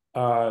said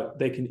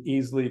they can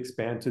easily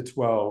expand to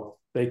 12.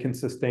 They can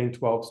sustain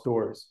 12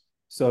 stores.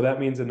 So that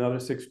means another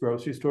 6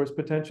 grocery stores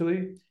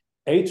potentially.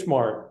 H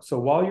Mart. So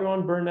while you're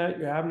on Burnett,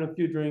 you're having a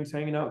few drinks,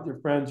 hanging out with your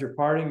friends, you're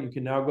partying, you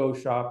can now go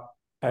shop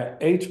at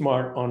H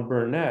Mart on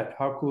Burnett.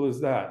 How cool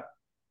is that?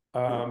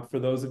 For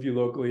those of you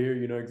locally here,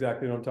 you know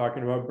exactly what I'm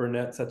talking about.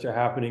 Burnett's such a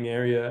happening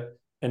area,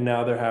 and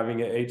now they're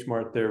having an H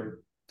Mart there.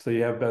 So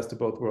you have best of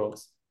both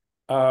worlds.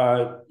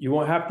 You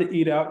won't have to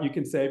eat out. You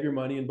can save your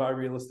money and buy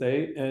real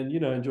estate and,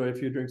 enjoy a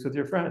few drinks with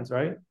your friends,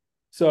 right?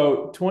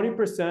 So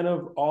 20%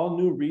 of all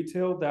new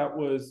retail that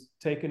was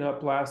taken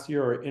up last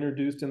year or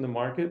introduced in the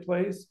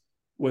marketplace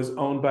was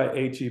owned by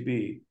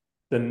HEB,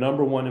 the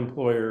number 1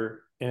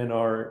 employer in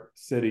our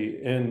city,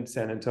 in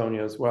San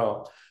Antonio as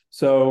well.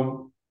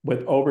 So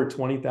with over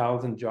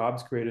 20,000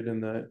 jobs created in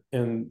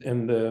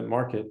the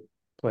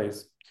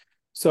marketplace.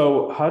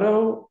 So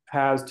Hutto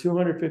has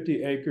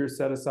 250 acres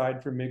set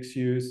aside for mixed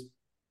use.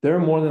 They're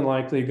more than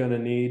likely going to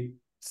need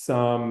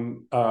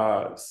some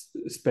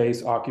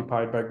space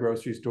occupied by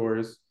grocery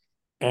stores.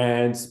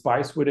 And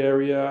Spicewood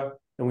area,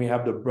 and we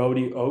have the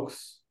Brody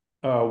Oaks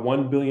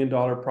 $1 billion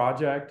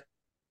project.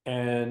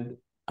 And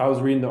I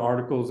was reading the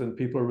articles, and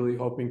people are really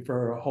hoping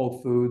for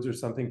Whole Foods or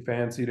something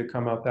fancy to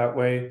come out that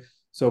way.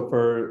 So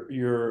for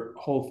your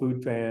Whole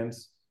Food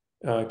fans,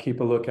 keep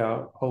a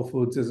lookout. Whole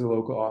Foods is a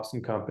local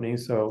Austin company.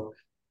 So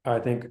I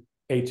think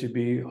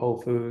HEB,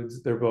 Whole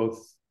Foods, they're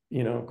both,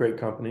 great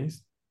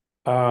companies.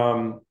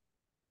 Now,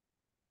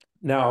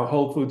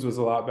 Whole Foods was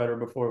a lot better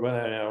before, but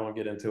I won't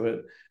get into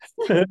it.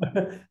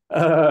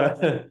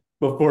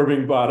 Before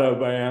being bought out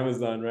by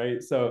Amazon,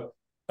 right? So,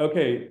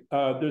 okay,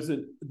 there's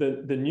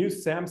the new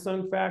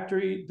Samsung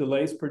factory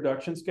delays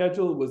production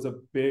schedule was a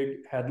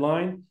big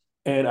headline,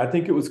 and I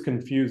think it was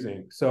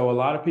confusing. So a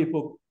lot of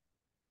people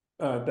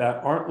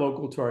that aren't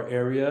local to our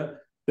area,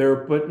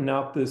 they're putting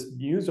out this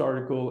news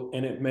article,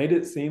 and it made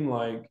it seem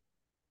like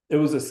it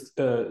was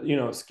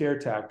a scare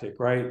tactic,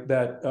 right?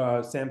 That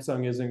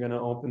Samsung isn't going to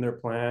open their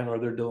plan, or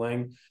they're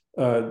delaying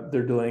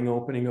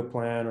opening a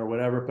plan or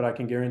whatever. But I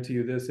can guarantee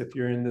you this: if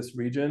you're in this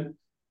region,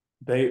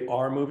 they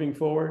are moving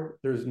forward.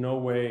 There's no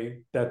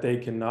way that they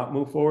cannot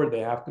move forward.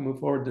 They have to move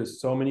forward. There's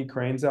so many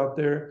cranes out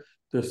there.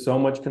 There's so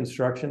much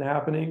construction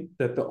happening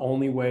that the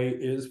only way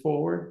is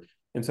forward.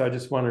 And so I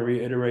just want to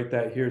reiterate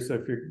that here. So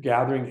if you're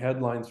gathering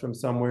headlines from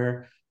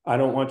somewhere, I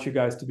don't want you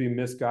guys to be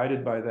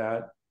misguided by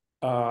that.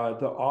 The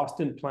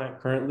Austin plant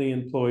currently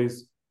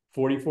employs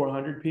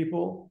 4,400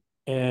 people,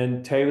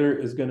 and Taylor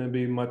is going to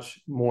be much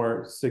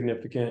more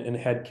significant in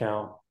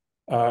headcount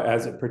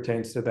as it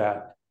pertains to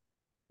that.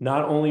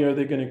 Not only are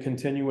they going to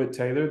continue with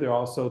Taylor, they're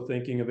also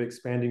thinking of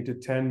expanding to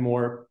 10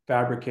 more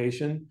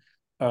fabrication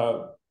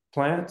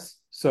plants.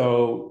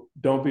 So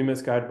don't be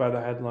misguided by the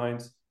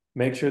headlines.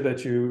 Make sure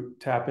that you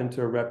tap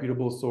into a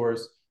reputable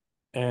source,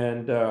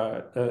 and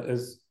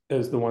as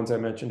the ones I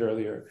mentioned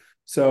earlier.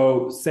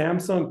 So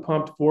Samsung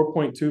pumped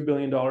 $4.2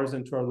 billion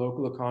into our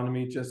local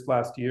economy just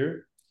last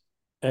year.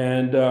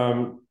 And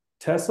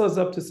Tesla's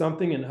up to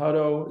something in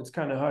Hutto. It's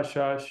kind of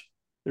hush-hush.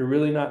 They're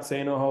really not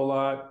saying a whole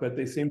lot, but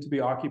they seem to be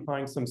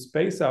occupying some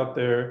space out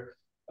there.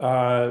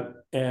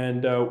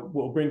 And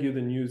we'll bring you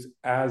the news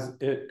as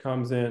it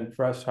comes in,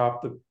 fresh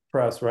off the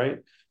press, right?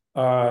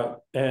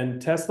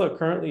 And Tesla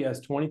currently has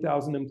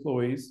 20,000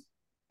 employees.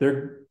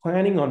 They're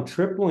planning on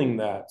tripling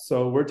that.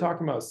 So we're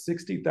talking about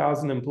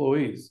 60,000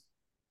 employees.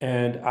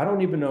 And I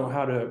don't even know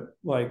how to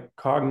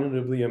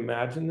cognitively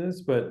imagine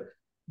this, but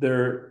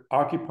they're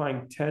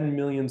occupying 10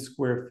 million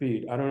square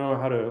feet. I don't know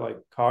how to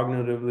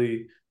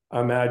cognitively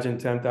imagine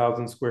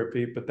 10,000 square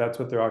feet, but that's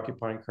what they're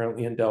occupying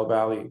currently in Del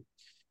Valle.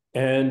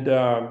 And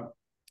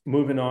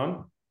moving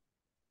on,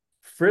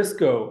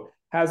 Frisco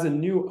has a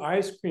new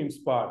ice cream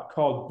spot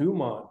called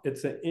Dumont.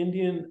 It's an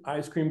Indian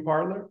ice cream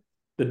parlor.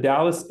 The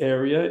Dallas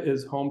area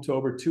is home to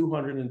over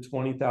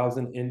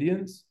 220,000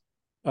 Indians,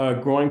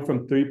 growing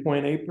from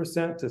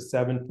 3.8% to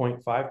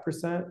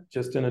 7.5%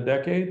 just in a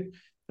decade.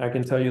 I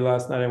can tell you,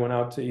 last night I went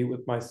out to eat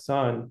with my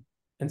son,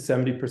 and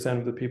 70%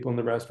 of the people in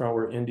the restaurant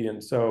were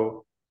Indian.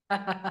 So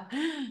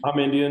I'm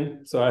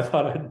Indian, so I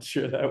thought I'd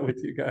share that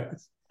with you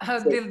guys.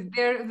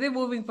 They're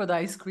moving for the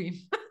ice cream.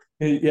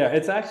 Yeah,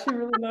 it's actually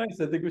really nice.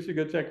 I think we should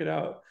go check it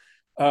out.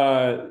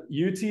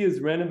 UT is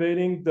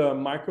renovating the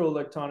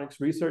Microelectronics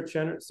Research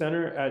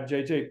Center at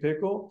JJ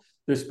Pickle.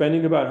 They're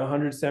spending about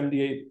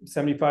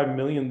 $175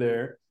 million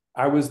there.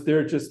 I was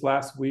there just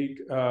last week,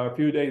 a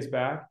few days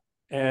back,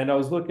 and I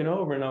was looking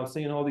over and I was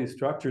seeing all these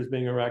structures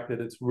being erected.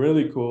 It's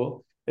really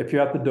cool. If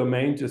you're at the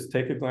Domain, just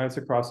take a glance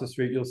across the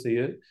street, you'll see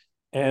it.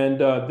 And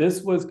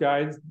this was,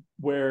 guys,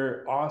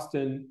 where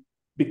Austin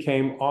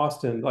became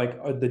Austin.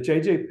 The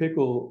JJ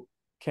Pickle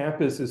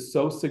campus is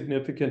so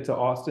significant to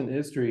Austin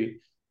history.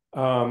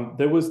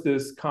 There was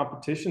this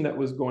competition that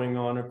was going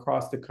on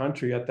across the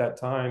country at that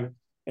time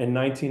in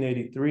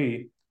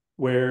 1983,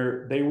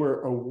 where they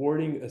were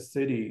awarding a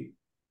city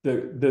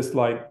this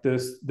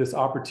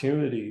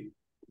opportunity,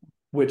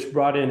 which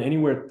brought in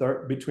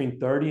anywhere between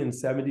 $30 and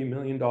 $70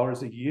 million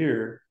a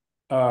year.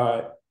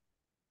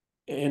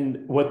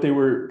 And what they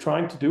were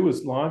trying to do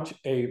was launch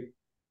a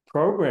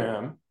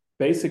program,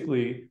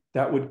 basically,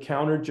 that would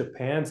counter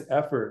Japan's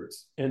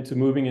efforts into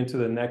moving into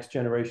the next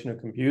generation of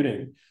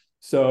computing.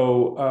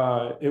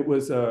 So it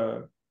was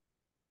an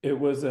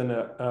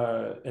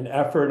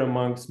effort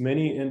amongst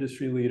many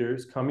industry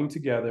leaders coming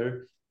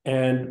together.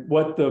 And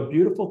what the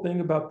beautiful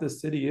thing about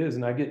this city is,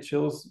 and I get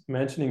chills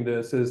mentioning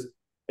this, is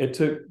it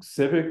took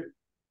civic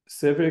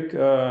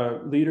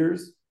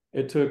leaders.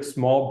 It took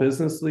small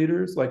business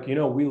leaders.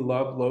 We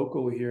love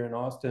local here in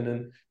Austin,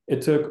 and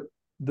it took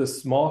the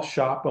small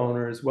shop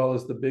owner as well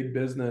as the big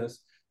business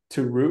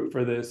to root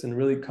for this and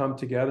really come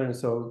together. And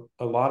so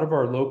a lot of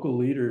our local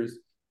leaders,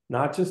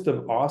 not just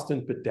of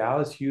Austin, but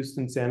Dallas,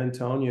 Houston, San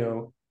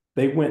Antonio,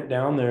 they went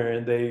down there,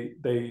 and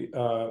they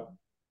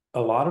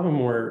a lot of them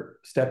were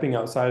stepping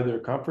outside of their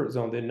comfort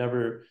zone. They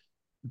never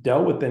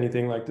dealt with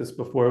anything like this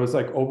before. It was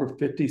over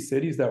 50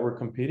 cities that were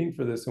competing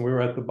for this, and we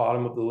were at the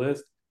bottom of the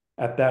list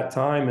at that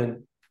time.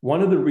 And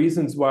one of the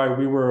reasons why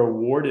we were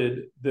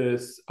awarded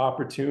this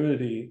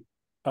opportunity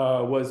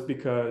was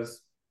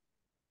because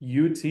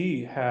UT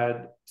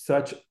had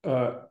such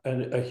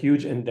a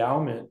huge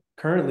endowment.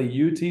 Currently,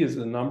 UT is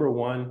the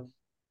 #1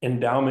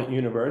 endowment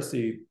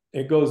university.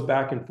 It goes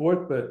back and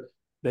forth, but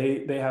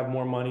they have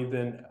more money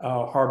than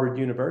Harvard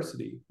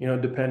University,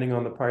 depending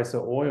on the price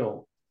of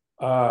oil,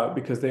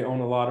 because they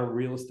own a lot of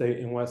real estate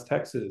in West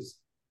Texas.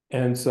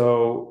 And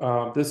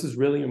so this is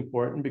really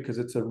important because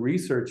it's a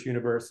research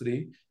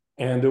university,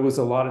 and there was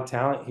a lot of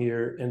talent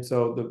here. And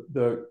so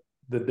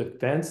the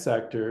defense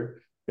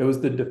sector, it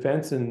was the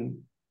defense and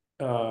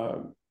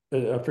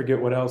I forget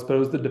what else, but it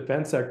was the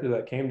defense sector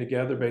that came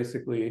together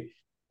basically,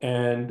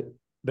 and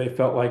they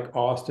felt like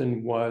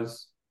Austin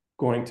was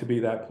going to be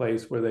that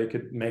place where they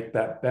could make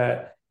that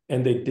bet.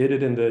 And they did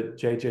it in the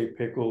JJ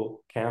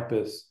Pickle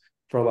campus,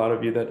 for a lot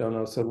of you that don't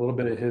know. So a little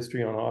bit of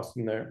history on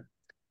Austin there.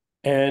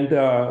 And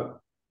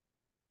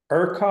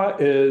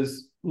ERCOT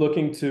is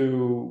looking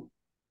to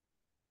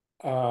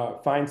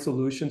find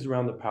solutions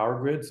around the power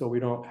grid so we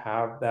don't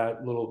have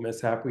that little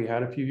mishap we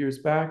had a few years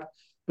back.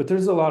 But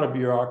there's a lot of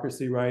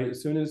bureaucracy, right?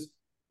 As soon as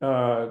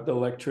the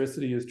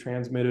electricity is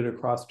transmitted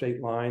across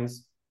state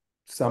lines,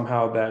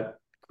 somehow that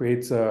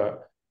creates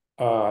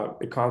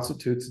it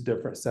constitutes a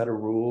different set of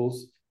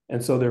rules.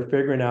 And so they're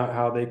figuring out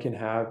how they can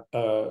have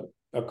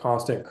a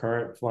constant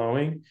current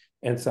flowing,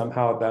 and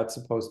somehow that's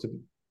supposed to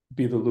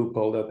be the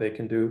loophole that they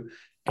can do.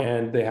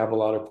 And they have a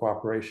lot of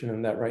cooperation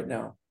in that right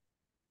now.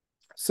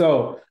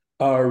 So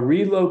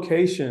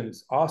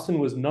relocations, Austin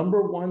was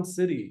 #1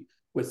 city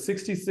with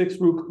 66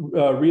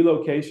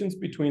 relocations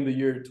between the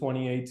year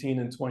 2018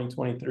 and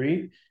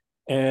 2023.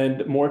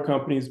 And more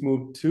companies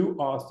moved to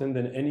Austin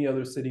than any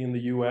other city in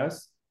the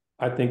US.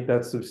 I think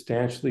that's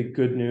substantially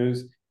good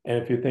news.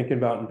 And if you're thinking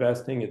about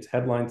investing, it's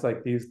headlines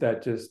like these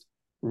that just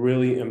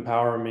really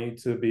empower me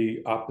to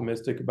be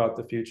optimistic about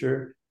the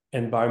future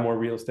and buy more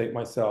real estate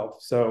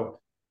myself. So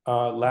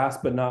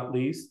last but not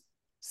least,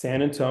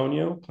 San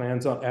Antonio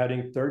plans on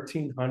adding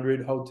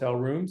 1,300 hotel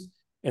rooms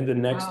in the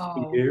next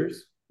 3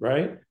 years,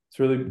 right? It's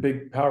really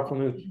big, powerful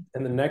news.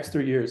 In the next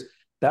 3 years.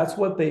 That's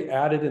what they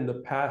added in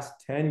the past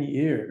 10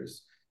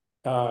 years.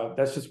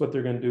 That's just what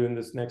they're going to do in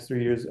this next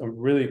 3 years. I'm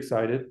really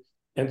excited.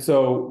 And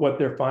so what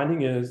they're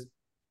finding is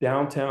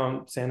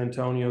downtown San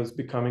Antonio is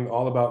becoming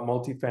all about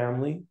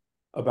multifamily,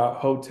 about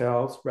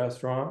hotels,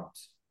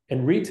 restaurants,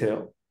 and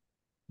retail.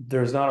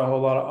 There's not a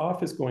whole lot of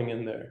office going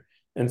in there.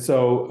 And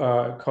so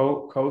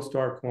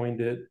CoStar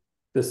coined it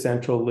the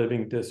Central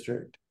Living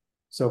District.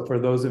 So for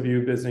those of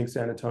you visiting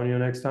San Antonio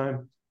next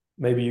time,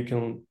 maybe you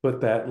can put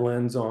that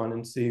lens on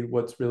and see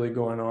what's really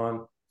going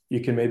on.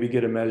 You can maybe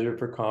get a measure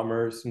for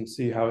commerce and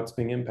see how it's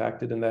being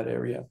impacted in that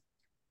area.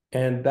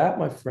 And that,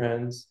 my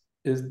friends,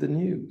 is the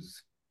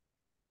news.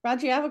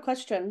 Raji, I have a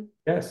question.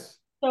 Yes.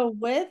 So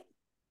with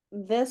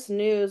this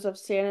news of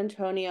San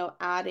Antonio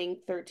adding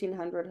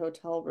 1,300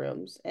 hotel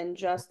rooms in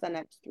just the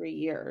next 3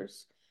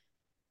 years,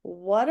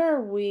 what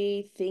are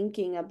we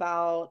thinking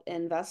about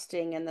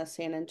investing in the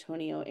San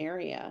Antonio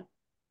area?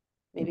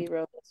 Maybe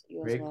Rose,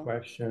 you as well.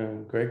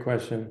 Great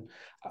question.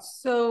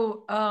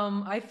 So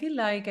I feel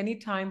like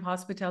anytime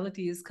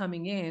hospitality is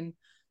coming in,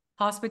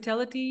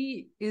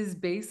 hospitality is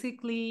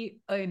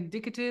basically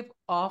indicative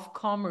of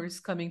commerce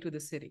coming to the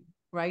city,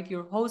 right?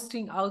 You're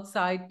hosting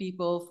outside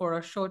people for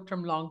a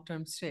short-term,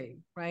 long-term stay,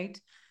 right?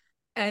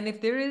 And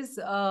if there is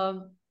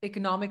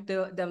economic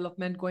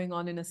development going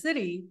on in a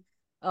city,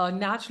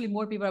 naturally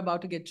more people are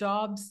about to get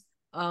jobs.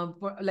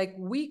 Like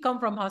we come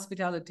from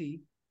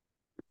hospitality.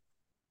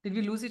 Did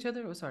we lose each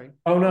other? Oh, sorry.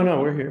 Oh, no,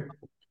 we're here.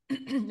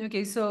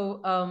 Okay,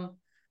 so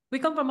we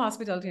come from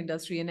hospitality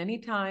industry, and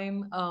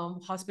anytime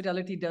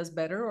hospitality does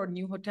better or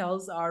new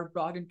hotels are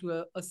brought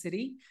into a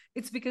city,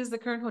 it's because the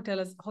current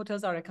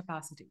hotels are at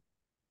capacity,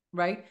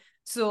 right?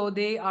 So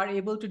they are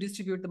able to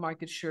distribute the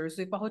market share.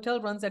 So if a hotel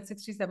runs at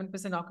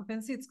 67%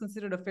 occupancy, it's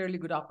considered a fairly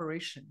good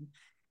operation.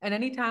 And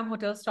anytime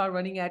hotels start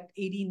running at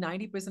 80,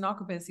 90%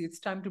 occupancy, it's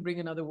time to bring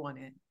another one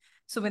in.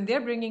 So when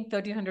they're bringing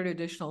 1,300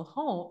 additional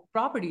home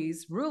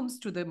properties, rooms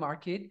to the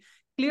market,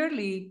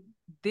 clearly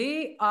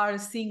they are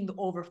seeing the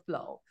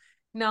overflow.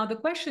 Now, the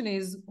question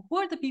is, who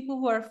are the people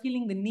who are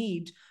feeling the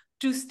need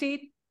to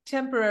stay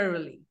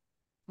temporarily,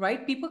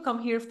 right? People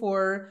come here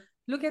for,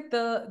 look at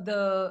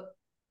the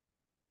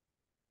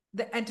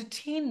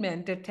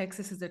entertainment that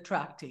Texas is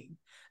attracting.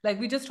 Like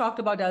we just talked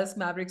about Dallas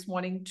Mavericks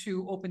wanting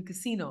to open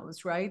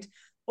casinos, right?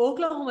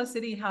 Oklahoma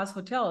City has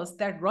hotels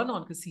that run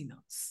on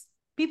casinos.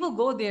 People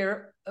go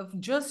there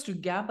just to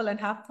gamble and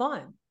have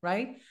fun,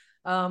 right?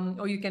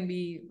 Or you can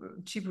be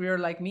cheaper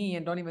like me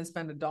and don't even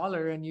spend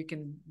 $1, and you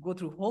can go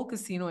through whole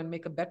casino and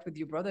make a bet with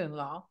your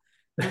brother-in-law.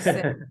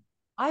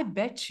 I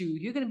bet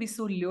you're going to be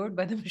so lured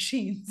by the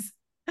machines.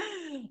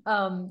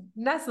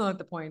 That's not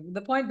the point.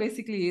 The point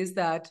basically is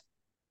that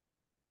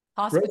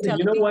hospitality. Rosie,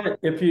 you know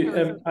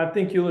what? I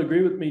think you'll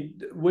agree with me.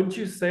 Wouldn't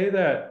you say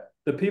that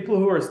the people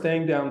who are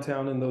staying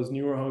downtown in those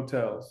newer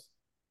hotels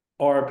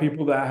are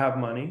people that have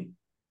money?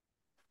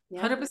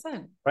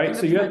 100%. Right.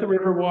 So you have the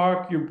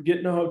Riverwalk, you're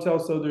getting a hotel.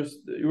 So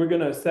we're going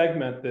to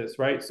segment this,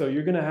 right? So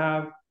you're going to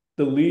have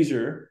the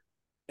leisure,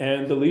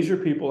 and the leisure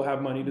people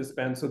have money to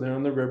spend. So they're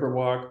on the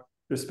Riverwalk,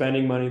 they're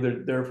spending money,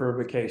 they're there for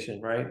a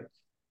vacation, right?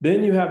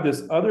 Then you have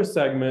this other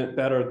segment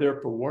that are there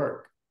for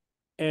work.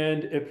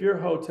 And if your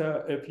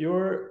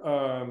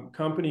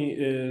company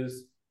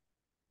is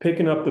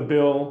picking up the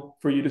bill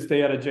for you to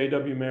stay at a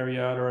JW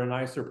Marriott or a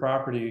nicer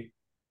property,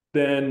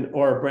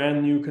 or a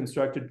brand new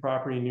constructed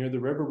property near the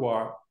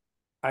Riverwalk,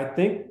 I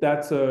think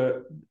that's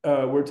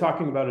we're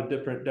talking about a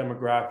different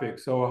demographic.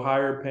 So a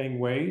higher paying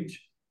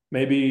wage,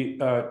 maybe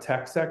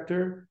tech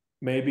sector,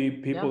 maybe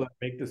people that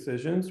make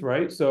decisions,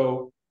 right?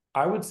 So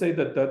I would say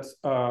that that's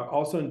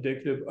also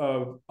indicative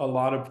of a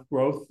lot of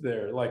growth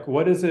there. Like,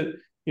 what is it?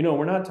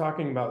 We're not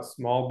talking about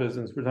small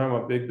business. We're talking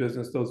about big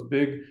business. Those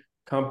big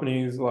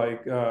companies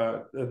like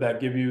that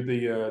give you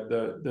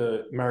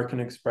the American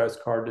Express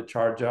card to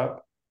charge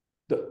up.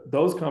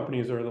 Those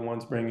companies are the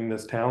ones bringing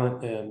this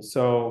talent in.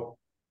 So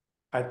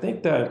I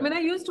think I mean, that, I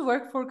used to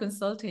work for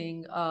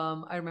consulting.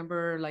 I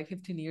remember like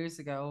 15 years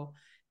ago,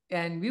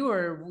 and we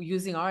were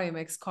using our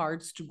Amex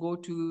cards to go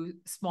to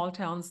small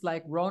towns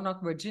like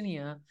Roanoke,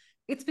 Virginia.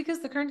 It's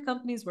because the current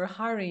companies were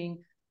hiring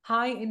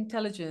high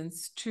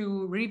intelligence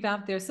to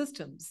revamp their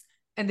systems.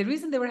 And the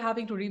reason they were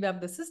having to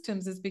revamp the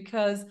systems is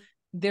because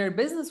their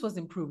business was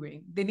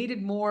improving. They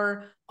needed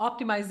more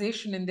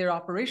optimization in their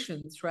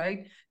operations,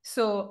 right?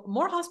 So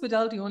more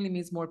hospitality only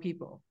means more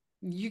people.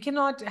 You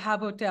cannot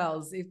have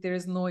hotels if there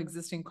is no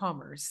existing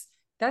commerce.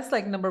 That's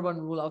like number one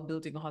rule of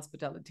building a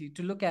hospitality,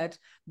 to look at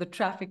the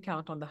traffic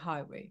count on the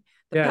highway.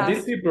 The yeah, these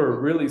past, people are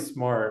really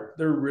smart.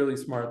 They're really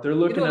smart. They're they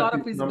do looking a at lot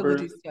of these feasibility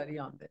numbers study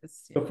on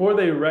this. Yeah. before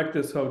they wreck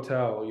this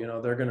hotel. You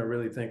know, they're going to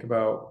really think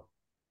about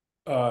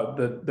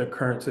the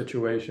current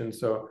situation.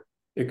 So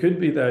it could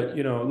be that,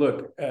 you know,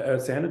 look,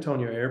 at San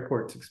Antonio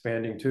Airport's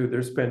expanding too.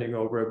 They're spending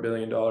over $1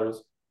 billion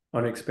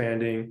on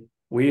expanding.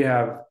 We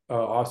have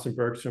Austin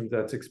Bergstrom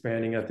that's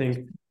expanding. I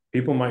think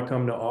people might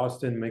come to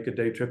Austin, make a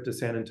day trip to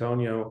San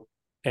Antonio,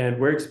 and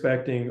we're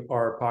expecting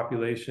our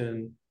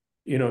population,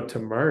 you know, to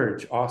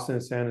merge. Austin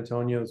and San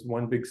Antonio is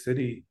one big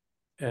city,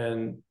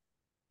 and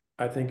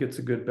I think it's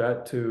a good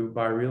bet to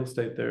buy real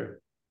estate there,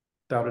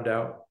 without a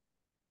doubt.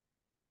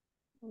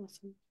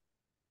 Awesome.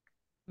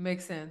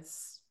 Makes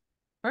sense.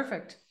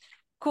 Perfect.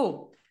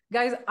 Cool.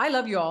 Guys, I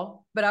love you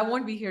all, but I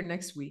won't be here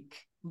next week.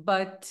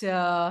 But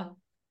I'm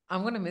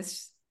going to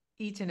miss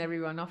each and every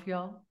one of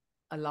y'all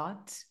a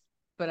lot.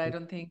 But I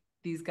don't think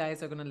these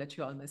guys are going to let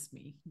you all miss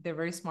me. They're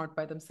very smart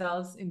by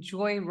themselves.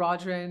 Enjoy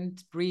Roger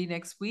and Bree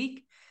next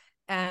week.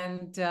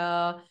 And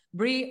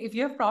Bree, if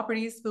you have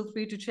properties, feel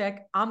free to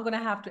check. I'm going to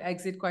have to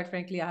exit, quite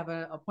frankly. I have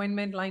an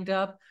appointment lined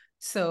up.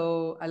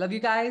 So I love you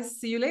guys.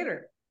 See you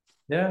later.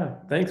 Yeah,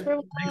 thanks. Thanks,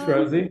 Everyone.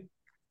 Rosie.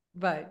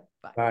 Bye.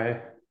 Bye.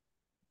 Bye.